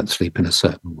think about sleep in a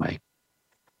certain way.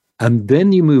 And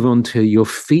then you move on to your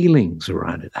feelings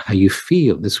around it, how you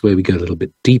feel. This is where we go a little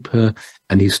bit deeper,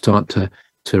 and you start to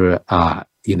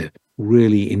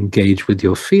really engage with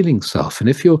your feeling self. And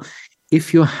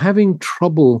if you're having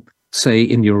trouble, say,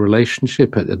 in your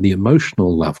relationship at the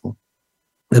emotional level,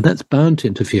 then that's bound to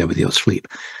interfere with your sleep.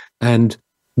 And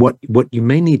what you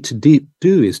may need to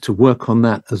do is to work on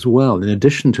that as well, in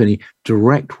addition to any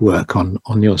direct work on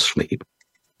your sleep.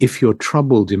 If you're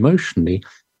troubled emotionally,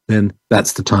 then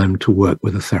that's the time to work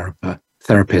with a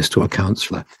therapist or a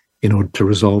counselor in order to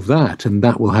resolve that. And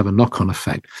that will have a knock-on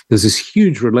effect. There's this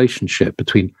huge relationship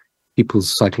between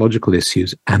people's psychological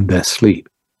issues and their sleep.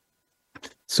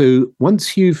 So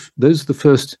once those are the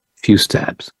first few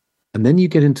steps, and then you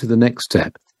get into the next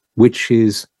step, which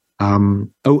is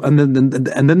and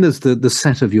then there's the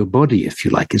set of your body, if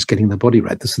you like, is getting the body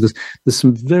right. There's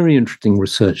some very interesting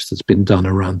research that's been done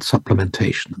around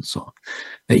supplementation and so on.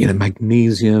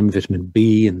 Magnesium, vitamin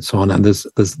B, and so on. And there's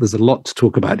a lot to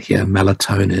talk about here,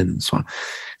 melatonin and so on.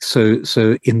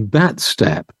 So in that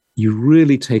step, you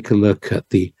really take a look at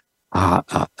the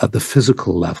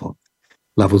physical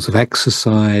levels of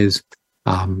exercise,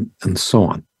 and so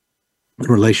on, the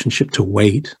relationship to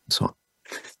weight, and so on.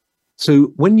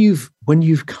 So when you've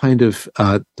kind of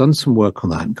done some work on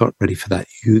that and got ready for that,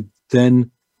 you then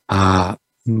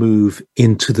move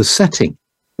into the setting.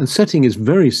 And setting is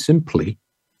very simply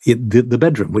the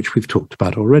bedroom, which we've talked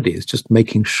about already. It's just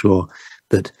making sure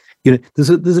that there's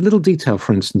a little detail,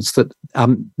 for instance, that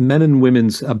men and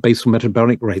women's basal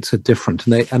metabolic rates are different,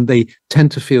 and they tend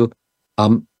to feel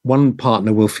one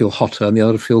partner will feel hotter and the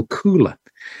other feel cooler.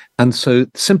 And so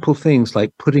simple things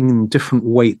like putting in different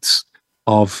weights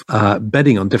of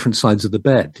bedding on different sides of the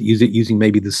bed, using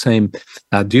maybe the same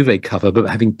duvet cover, but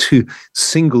having two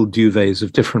single duvets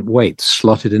of different weights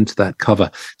slotted into that cover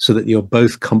so that you're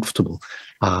both comfortable,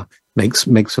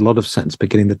 makes a lot of sense. But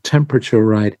getting the temperature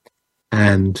right,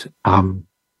 and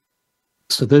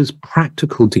so those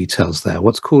practical details there.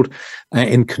 What's called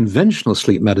in conventional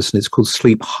sleep medicine, it's called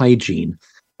sleep hygiene.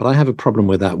 But I have a problem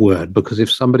with that word, because if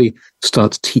somebody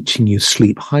starts teaching you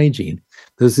sleep hygiene,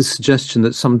 there's this suggestion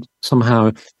that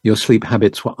somehow your sleep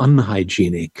habits were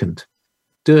unhygienic and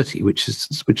dirty, which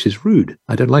is rude.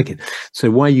 I don't like it.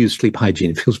 So why use sleep hygiene?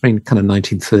 It feels very kind of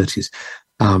 1930s.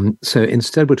 So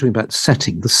instead, we're talking about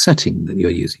the setting that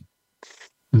you're using.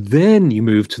 Then you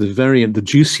move to the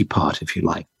juicy part, if you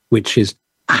like, which is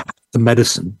the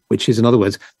medicine, which is, in other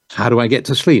words, how do I get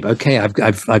to sleep? Okay,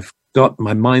 I've got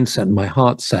my mindset and my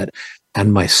heart set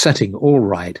and my setting all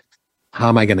right. How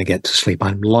am I going to get to sleep?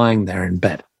 I'm lying there in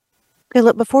bed.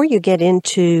 Philip, before you get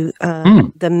into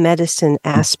the medicine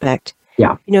aspect,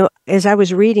 yeah, as I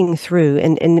was reading through,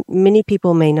 and many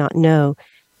people may not know,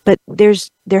 but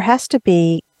there has to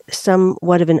be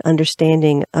somewhat of an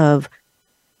understanding of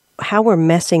how we're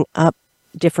messing up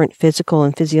different physical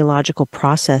and physiological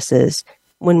processes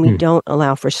when we don't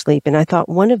allow for sleep. And I thought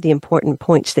one of the important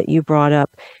points that you brought up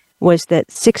was that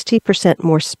 60%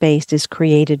 more space is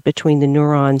created between the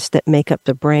neurons that make up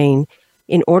the brain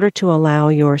in order to allow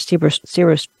your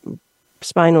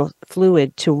cerebrospinal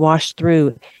fluid to wash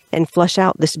through and flush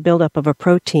out this buildup of a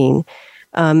protein,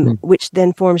 which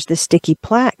then forms this sticky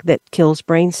plaque that kills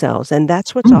brain cells. And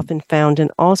that's what's often found in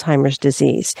Alzheimer's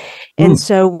disease. And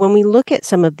so when we look at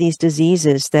some of these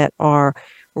diseases that are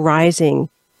rising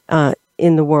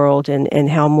in the world, and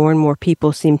how more and more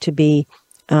people seem to be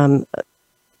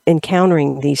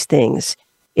encountering these things,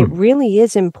 it really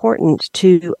is important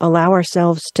to allow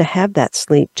ourselves to have that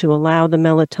sleep, to allow the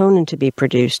melatonin to be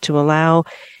produced, to allow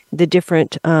the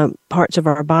different parts of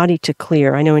our body to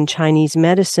clear. I know in Chinese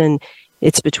medicine,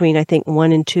 it's between, I think,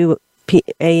 1 and 2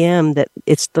 a.m. that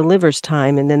it's the liver's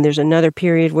time, and then there's another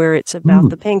period where it's about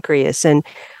the pancreas, and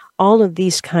all of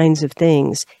these kinds of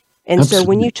things. And Absolutely. so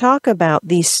when you talk about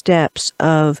these steps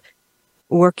of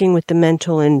working with the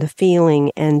mental and the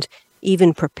feeling and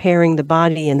even preparing the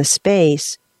body and the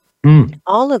space,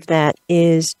 all of that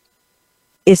is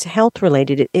health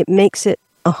related. It makes it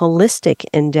a holistic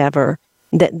endeavor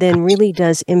that then really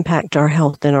does impact our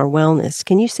health and our wellness.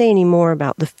 Can you say any more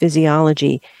about the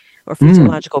physiology or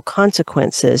physiological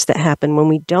consequences that happen when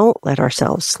we don't let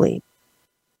ourselves sleep?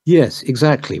 Yes,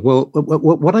 exactly. Well,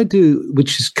 what I do,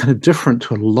 which is kind of different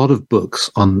to a lot of books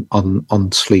on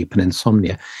sleep and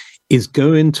insomnia, is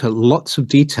go into lots of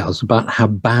details about how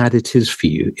bad it is for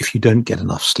you if you don't get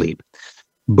enough sleep.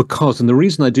 Because, and the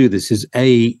reason I do this is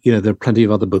A, there are plenty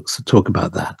of other books that talk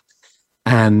about that.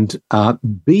 And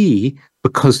B,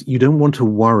 because you don't want to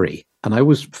worry. And I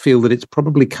always feel that it's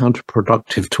probably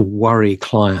counterproductive to worry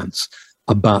clients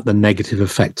about the negative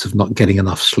effects of not getting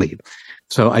enough sleep.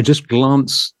 So I just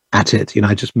glance at it,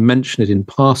 I just mention it in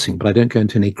passing, but I don't go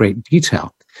into any great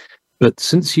detail. But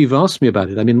since you've asked me about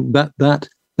it, I mean, that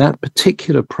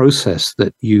particular process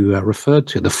that you referred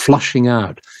to, the flushing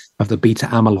out of the beta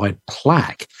amyloid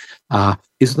plaque,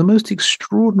 is the most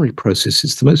extraordinary process.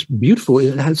 It's the most beautiful,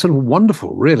 it's sort of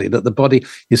wonderful, really, that the body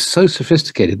is so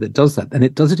sophisticated that it does that, and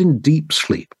it does it in deep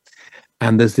sleep.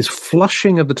 And there's this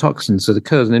flushing of the toxins that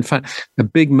occurs. And in fact, a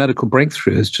big medical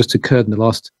breakthrough has just occurred in the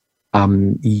last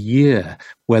year,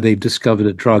 where they've discovered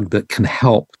a drug that can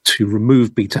help to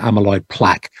remove beta amyloid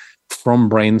plaque from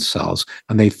brain cells.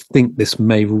 And they think this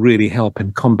may really help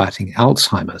in combating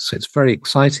Alzheimer's. So it's very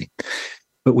exciting.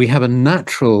 But we have a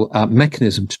natural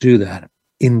mechanism to do that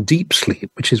in deep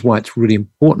sleep, which is why it's really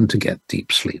important to get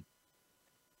deep sleep.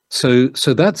 So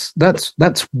that's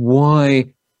why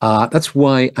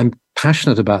I'm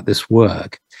passionate about this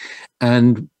work,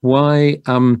 and why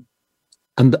and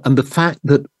the fact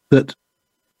that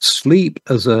sleep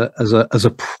as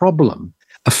a problem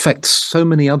affects so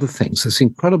many other things. There's an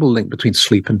incredible link between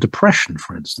sleep and depression,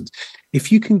 for instance.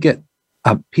 If you can get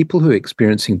people who are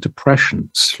experiencing depression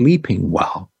sleeping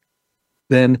well,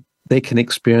 then they can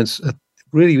experience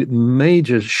really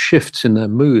major shifts in their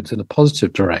moods in a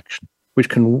positive direction, which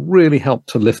can really help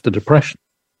to lift the depression.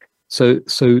 So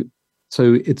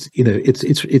it's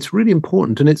it's really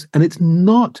important, and it's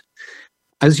not,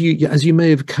 as you may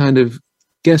have kind of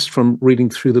guessed from reading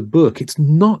through the book, it's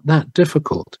not that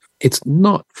difficult. It's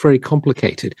not very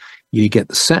complicated. You get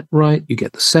the set right, you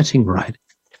get the setting right,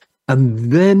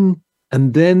 and then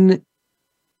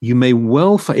you may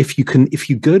well, if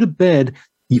you go to bed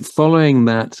following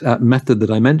that method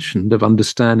that I mentioned of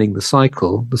understanding the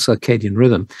cycle, the circadian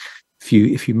rhythm.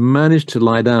 If you manage to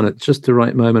lie down at just the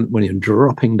right moment when you're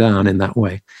dropping down in that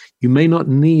way, you may not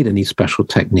need any special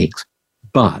techniques.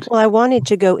 But well, I wanted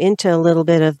to go into a little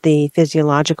bit of the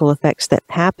physiological effects that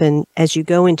happen as you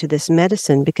go into this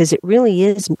medicine, because it really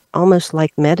is almost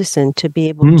like medicine to be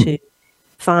able to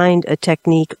find a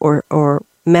technique or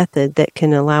method that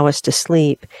can allow us to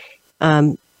sleep,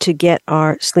 to get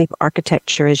our sleep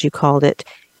architecture, as you called it,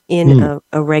 in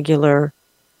a regular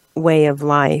way of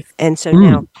life. And so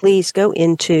now please go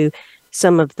into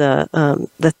some of the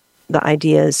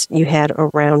ideas you had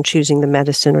around choosing the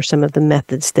medicine, or some of the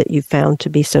methods that you found to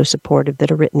be so supportive that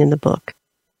are written in the book.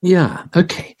 Yeah.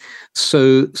 Okay.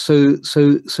 So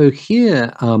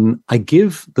here I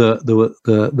give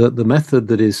the method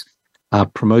that is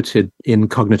promoted in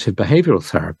cognitive behavioral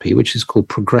therapy, which is called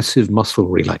progressive muscle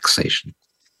relaxation,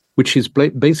 which is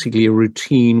basically a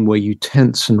routine where you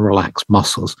tense and relax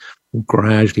muscles,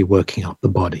 gradually working up the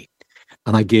body.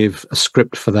 And I give a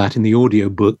script for that in the audio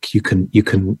book. You can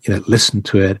listen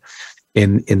to it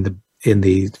in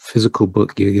the physical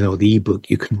book, the ebook.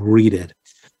 You can read it.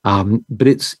 But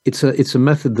it's a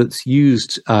method that's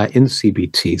used in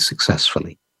CBT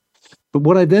successfully. But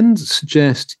what I then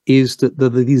suggest is that there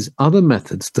are these other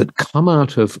methods that come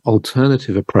out of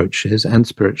alternative approaches and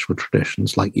spiritual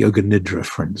traditions, like Yoga Nidra,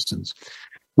 for instance,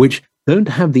 which don't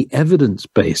have the evidence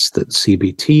base that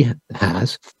CBT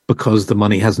has, because the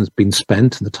money hasn't been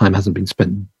spent and the time hasn't been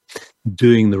spent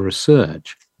doing the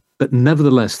research. But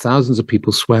nevertheless, thousands of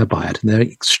people swear by it, and they're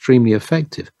extremely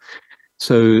effective.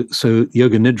 So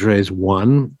Yoga Nidra is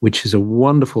one, which is a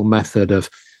wonderful method of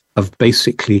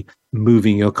basically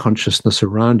moving your consciousness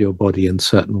around your body in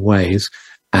certain ways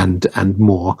and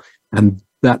more. And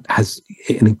that has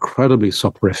an incredibly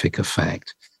soporific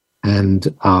effect. And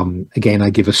again, I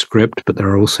give a script, but there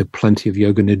are also plenty of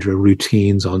Yoga Nidra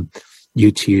routines on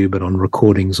YouTube and on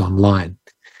recordings online.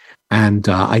 And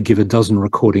I give a dozen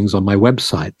recordings on my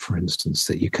website, for instance,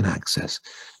 that you can access.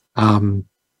 But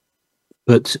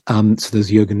But so there's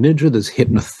yoga nidra, there's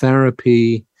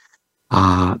hypnotherapy,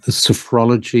 there's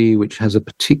sophrology, which has a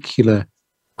particular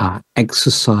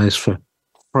exercise for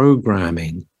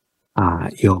programming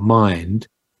your mind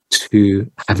to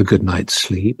have a good night's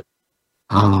sleep.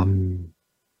 And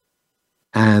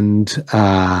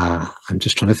I'm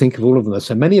just trying to think of all of them. There's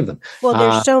so many of them. Well,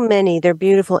 there's so many. They're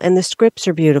beautiful, and the scripts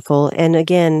are beautiful. And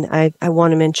again, I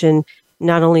want to mention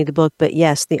not only the book, but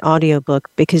yes, the audiobook,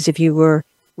 because if you were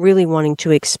really wanting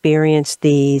to experience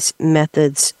these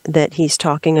methods that he's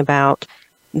talking about,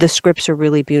 the scripts are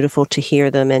really beautiful to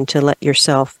hear them and to let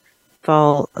yourself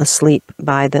fall asleep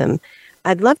by them.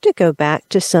 I'd love to go back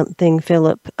to something,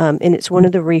 Philip, and it's one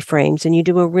of the reframes, and you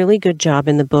do a really good job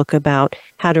in the book about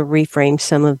how to reframe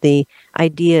some of the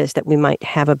ideas that we might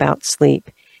have about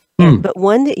sleep. But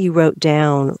one that you wrote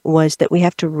down was that we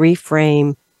have to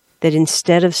reframe that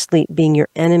instead of sleep being your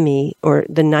enemy, or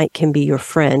the night can be your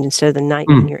friend, instead of the night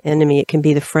being your enemy, it can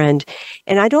be the friend.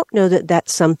 And I don't know that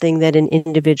that's something that an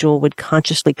individual would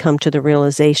consciously come to the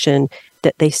realization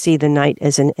that they see the night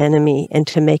as an enemy and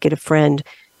to make it a friend.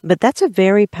 But that's a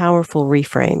very powerful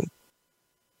reframe.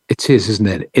 It is, isn't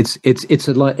it? It's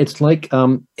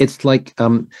like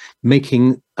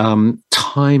making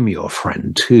time your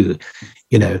friend too.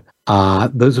 You know,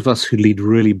 those of us who lead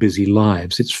really busy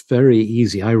lives, it's very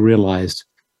easy. I realized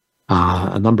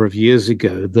a number of years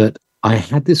ago that I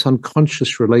had this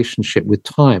unconscious relationship with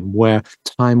time, where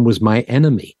time was my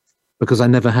enemy because I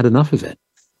never had enough of it.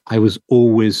 I was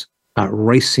always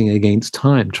racing against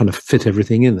time, trying to fit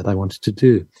everything in that I wanted to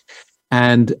do.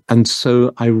 And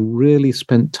so I really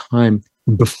spent time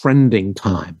befriending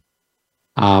time,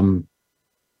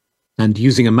 and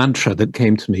using a mantra that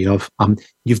came to me of,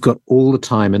 you've got all the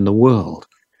time in the world,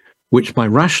 which my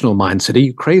rational mind said, are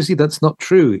you crazy? That's not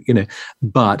true, you know.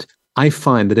 But I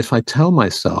find that if I tell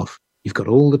myself, you've got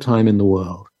all the time in the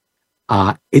world,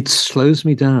 it slows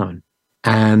me down.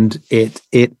 And it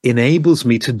enables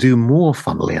me to do more,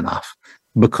 funnily enough,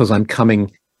 because I'm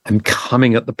coming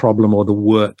at the problem or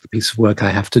the piece of work I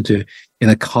have to do in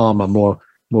a calmer, more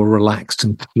relaxed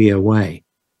and clear way.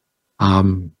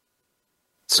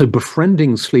 So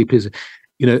befriending sleep is,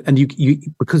 you know, and you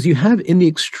because you have in the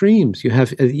extremes, you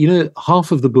have, you know,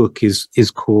 half of the book is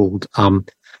called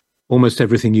Almost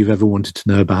Everything You've Ever Wanted to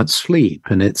Know About Sleep,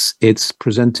 and it's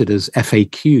presented as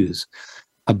FAQs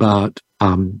about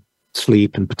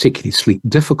sleep, and particularly sleep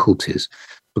difficulties,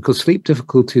 because sleep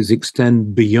difficulties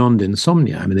extend beyond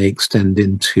insomnia. I mean, they extend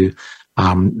into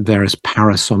various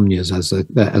parasomnias,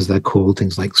 as they're called,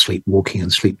 things like sleepwalking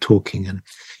and sleep talking and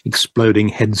exploding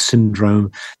head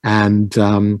syndrome, and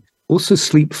also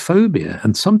sleep phobia.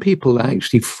 And some people are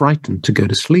actually frightened to go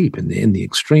to sleep in the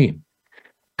extreme,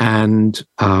 and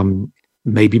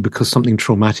maybe because something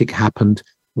traumatic happened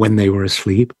when they were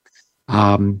asleep.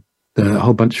 There are a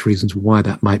whole bunch of reasons why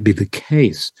that might be the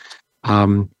case.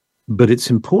 But it's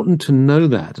important to know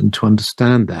that and to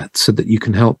understand that so that you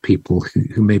can help people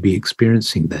who may be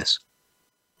experiencing this.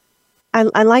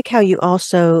 I like how you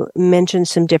also mentioned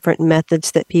some different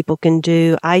methods that people can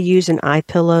do. I use an eye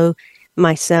pillow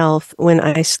myself when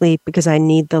I sleep because I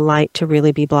need the light to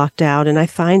really be blocked out. And I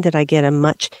find that I get a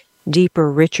much deeper,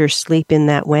 richer sleep in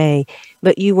that way.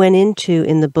 But you went into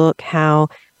in the book how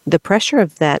the pressure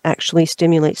of that actually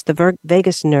stimulates the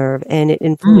vagus nerve, and it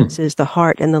influences the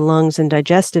heart and the lungs and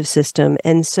digestive system.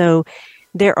 And so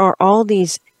there are all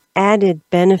these added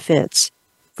benefits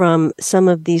from some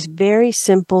of these very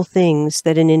simple things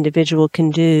that an individual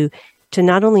can do to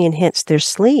not only enhance their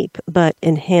sleep, but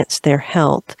enhance their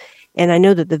health. And I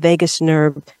know that the vagus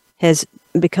nerve has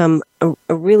become a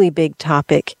really big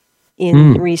topic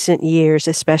in recent years,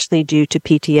 especially due to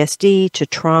PTSD, to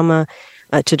trauma,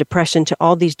 to depression, to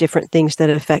all these different things that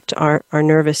affect our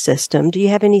nervous system. Do you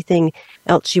have anything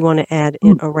else you want to add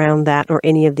around that, or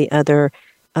any of the other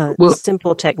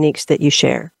simple techniques that you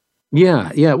share?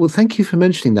 Yeah. Well, thank you for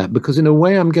mentioning that, because in a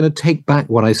way, I'm going to take back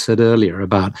what I said earlier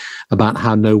about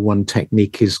how no one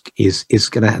technique is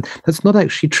going to. That's not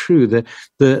actually true.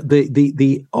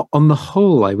 The on the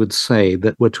whole, I would say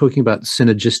that we're talking about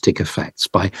synergistic effects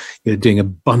by doing a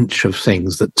bunch of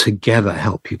things that together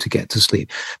help you to get to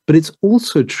sleep. But it's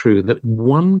also true that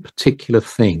one particular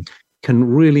thing can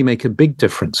really make a big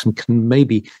difference and can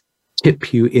maybe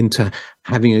tip you into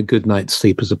having a good night's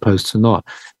sleep as opposed to not.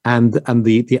 And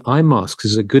the eye masks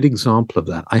is a good example of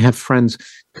that. I have friends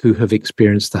who have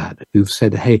experienced that, who've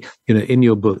said, hey, in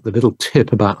your book, the little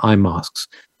tip about eye masks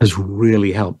has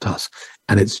really helped us.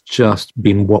 And it's just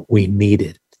been what we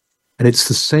needed. And it's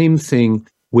the same thing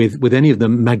with any of the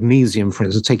magnesium, for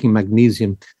instance, taking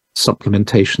magnesium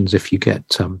supplementations if you get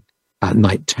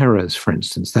night terrors, for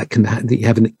instance, that can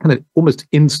have an kind of almost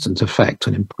instant effect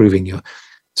on improving your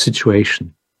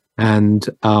situation. And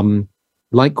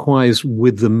likewise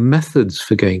with the methods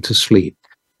for going to sleep,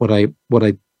 what I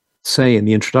say in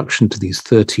the introduction to these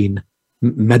 13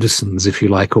 medicines, if you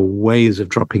like, or ways of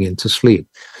dropping into sleep,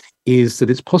 is that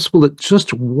it's possible that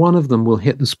just one of them will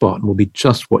hit the spot and will be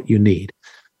just what you need.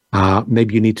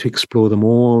 Maybe you need to explore them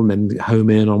all and then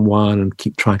home in on one and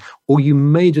keep trying, or you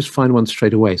may just find one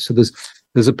straight away. So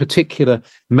there's a particular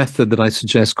method that I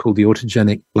suggest called the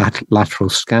autogenic lateral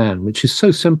scan, which is so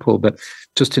simple, but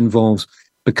just involves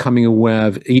becoming aware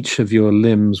of each of your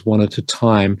limbs one at a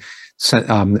time,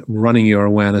 running your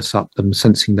awareness up them,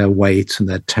 sensing their weight and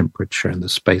their temperature and the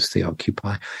space they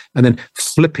occupy, and then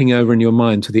flipping over in your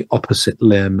mind to the opposite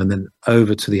limb, and then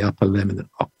over to the upper limb, and then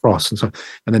across, and so on,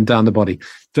 and then down the body.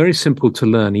 Very simple to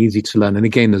learn, easy to learn, and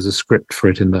again, there's a script for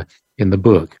it in the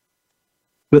book.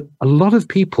 But a lot of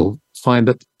people find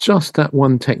that just that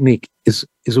one technique is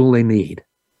all they need,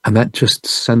 and that just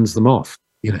sends them off.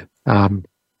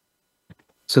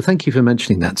 So thank you for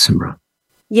mentioning that, Simran.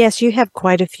 Yes, you have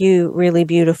quite a few really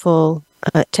beautiful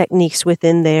techniques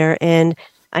within there. And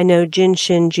I know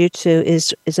Jinshin Jutsu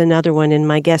is another one. And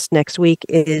my guest next week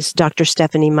is Dr.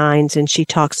 Stephanie Mines, and she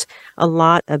talks a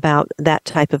lot about that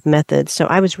type of method. So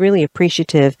I was really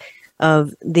appreciative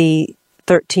of the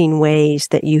 13 ways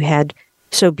that you had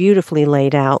so beautifully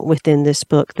laid out within this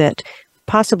book that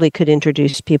possibly could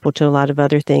introduce people to a lot of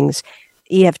other things.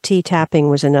 EFT tapping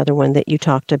was another one that you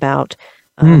talked about.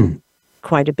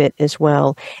 Quite a bit as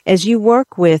well. As you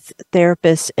work with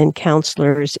therapists and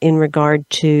counselors in regard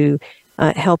to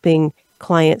helping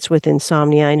clients with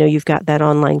insomnia, I know you've got that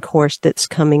online course that's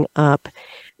coming up.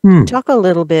 Talk a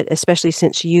little bit, especially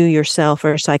since you yourself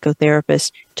are a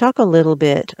psychotherapist, talk a little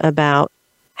bit about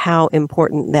how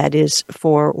important that is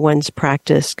for one's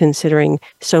practice, considering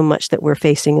so much that we're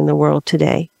facing in the world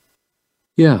today.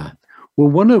 Yeah. Well,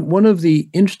 one of the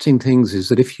interesting things is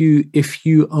that if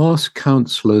you ask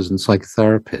counselors and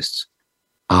psychotherapists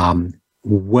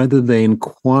whether they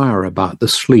inquire about the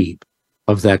sleep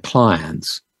of their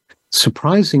clients,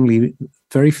 surprisingly,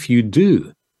 very few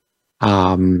do.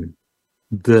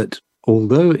 That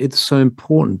although it's so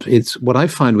important, it's what I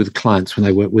find with clients when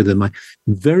I work with them.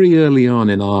 Very early on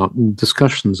in our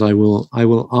discussions, I will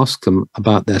ask them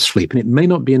about their sleep, and it may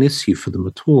not be an issue for them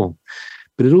at all.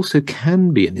 But it also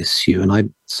can be an issue. And I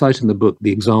cite in the book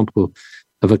the example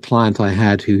of a client I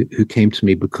had who came to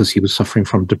me because he was suffering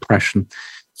from depression,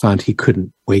 found he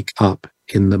couldn't wake up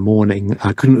in the morning,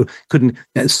 couldn't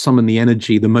summon the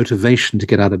energy, the motivation to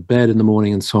get out of bed in the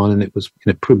morning, and so on. And it was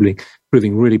proving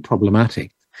really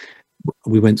problematic.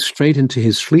 We went straight into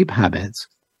his sleep habits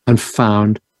and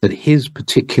found that his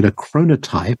particular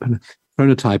chronotype, and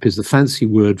chronotype is the fancy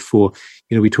word for,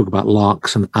 we talk about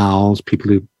larks and owls, people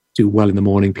who do well in the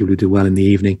morning, people who do well in the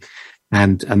evening,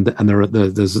 and there are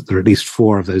at least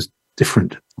 4 of those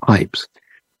different types.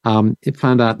 It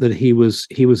found out that he was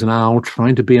an owl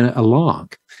trying to be a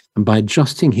lark, and by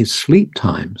adjusting his sleep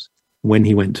times when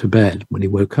he went to bed, when he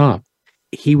woke up,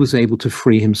 he was able to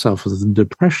free himself of the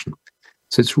depression.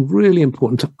 So it's really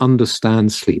important to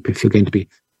understand sleep if you're going to be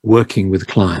working with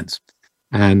clients,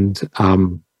 and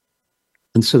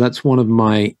so that's one of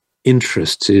my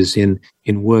interests is in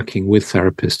working with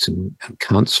therapists and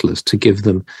counselors to give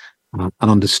them an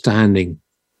understanding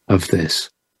of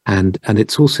this. And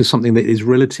it's also something that is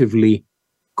relatively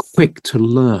quick to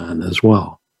learn as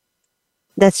well.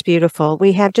 That's beautiful.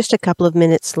 We have just a couple of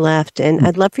minutes left, and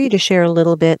I'd love for you to share a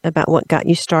little bit about what got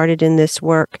you started in this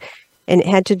work. And it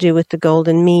had to do with the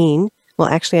golden mean. Well,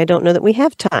 actually, I don't know that we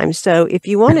have time. So if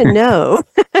you want to know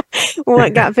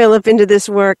what got Philip into this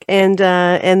work and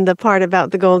the part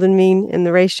about the golden mean and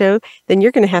the ratio, then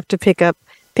you're going to have to pick up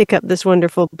this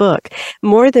wonderful book.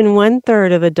 More than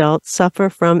 1/3 of adults suffer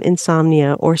from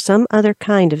insomnia or some other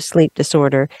kind of sleep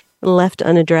disorder. Left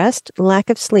unaddressed, lack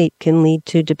of sleep can lead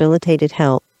to debilitated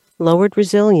health, lowered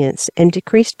resilience, and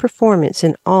decreased performance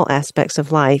in all aspects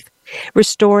of life.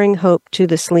 Restoring hope to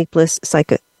the sleepless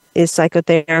is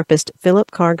psychotherapist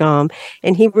Philip Carr-Gomm,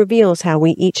 and he reveals how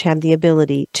we each have the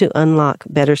ability to unlock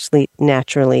better sleep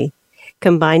naturally.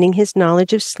 Combining his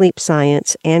knowledge of sleep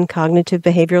science and cognitive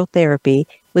behavioral therapy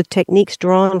with techniques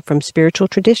drawn from spiritual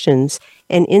traditions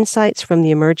and insights from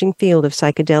the emerging field of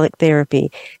psychedelic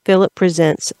therapy, Philip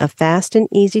presents a fast and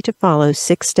easy-to-follow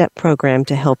 6-step program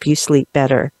to help you sleep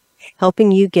better.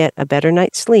 Helping you get a better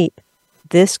night's sleep,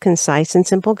 this concise and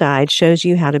simple guide shows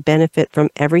you how to benefit from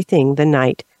everything the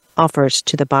night offers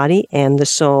to the body and the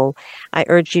soul. I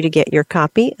urge you to get your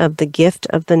copy of The Gift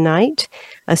of the Night,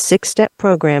 a 6-step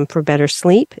program for better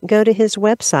sleep. Go to his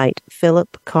website,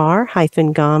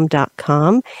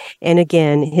 philipcarr-gom.com. And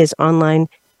again, his online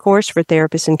course for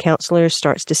therapists and counselors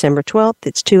starts December 12th.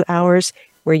 It's 2 hours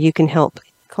where you can help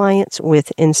clients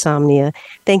with insomnia.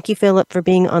 Thank you, Philip, for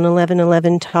being on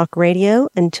 1111 Talk Radio.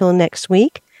 Until next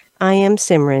week, I am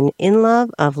Simran, in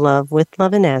love, of love, with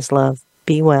love, and as love.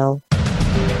 Be well.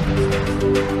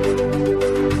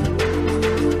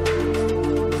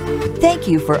 Thank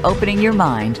you for opening your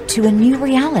mind to a new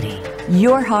reality,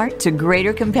 your heart to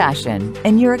greater compassion,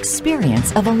 and your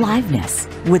experience of aliveness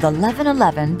with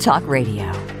 1111 Talk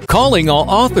Radio. Calling all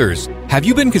authors. Have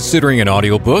you been considering an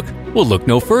audiobook? Well, look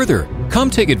no further. Come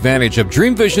take advantage of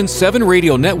Dream Vision 7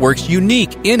 Radio Network's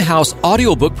unique in-house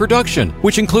audiobook production,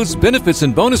 which includes benefits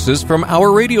and bonuses from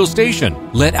our radio station.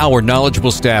 Let our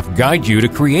knowledgeable staff guide you to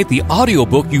create the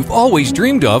audiobook you've always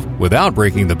dreamed of without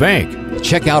breaking the bank.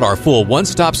 Check out our full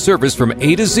one-stop service from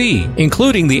A to Z,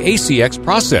 including the ACX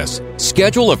process.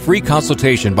 Schedule a free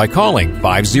consultation by calling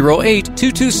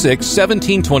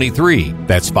 508-226-1723.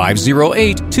 That's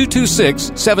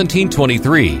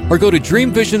 508-226-1723. Or go to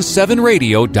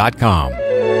dreamvision7radio.com.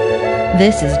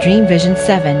 This is Dream Vision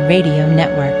 7 Radio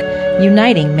Network,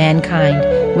 uniting mankind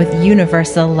with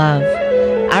universal love.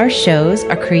 Our shows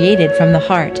are created from the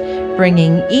heart,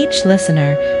 bringing each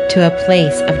listener to a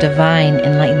place of divine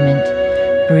enlightenment.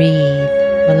 Breathe,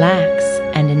 relax,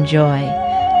 and enjoy.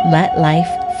 Let life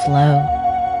flow.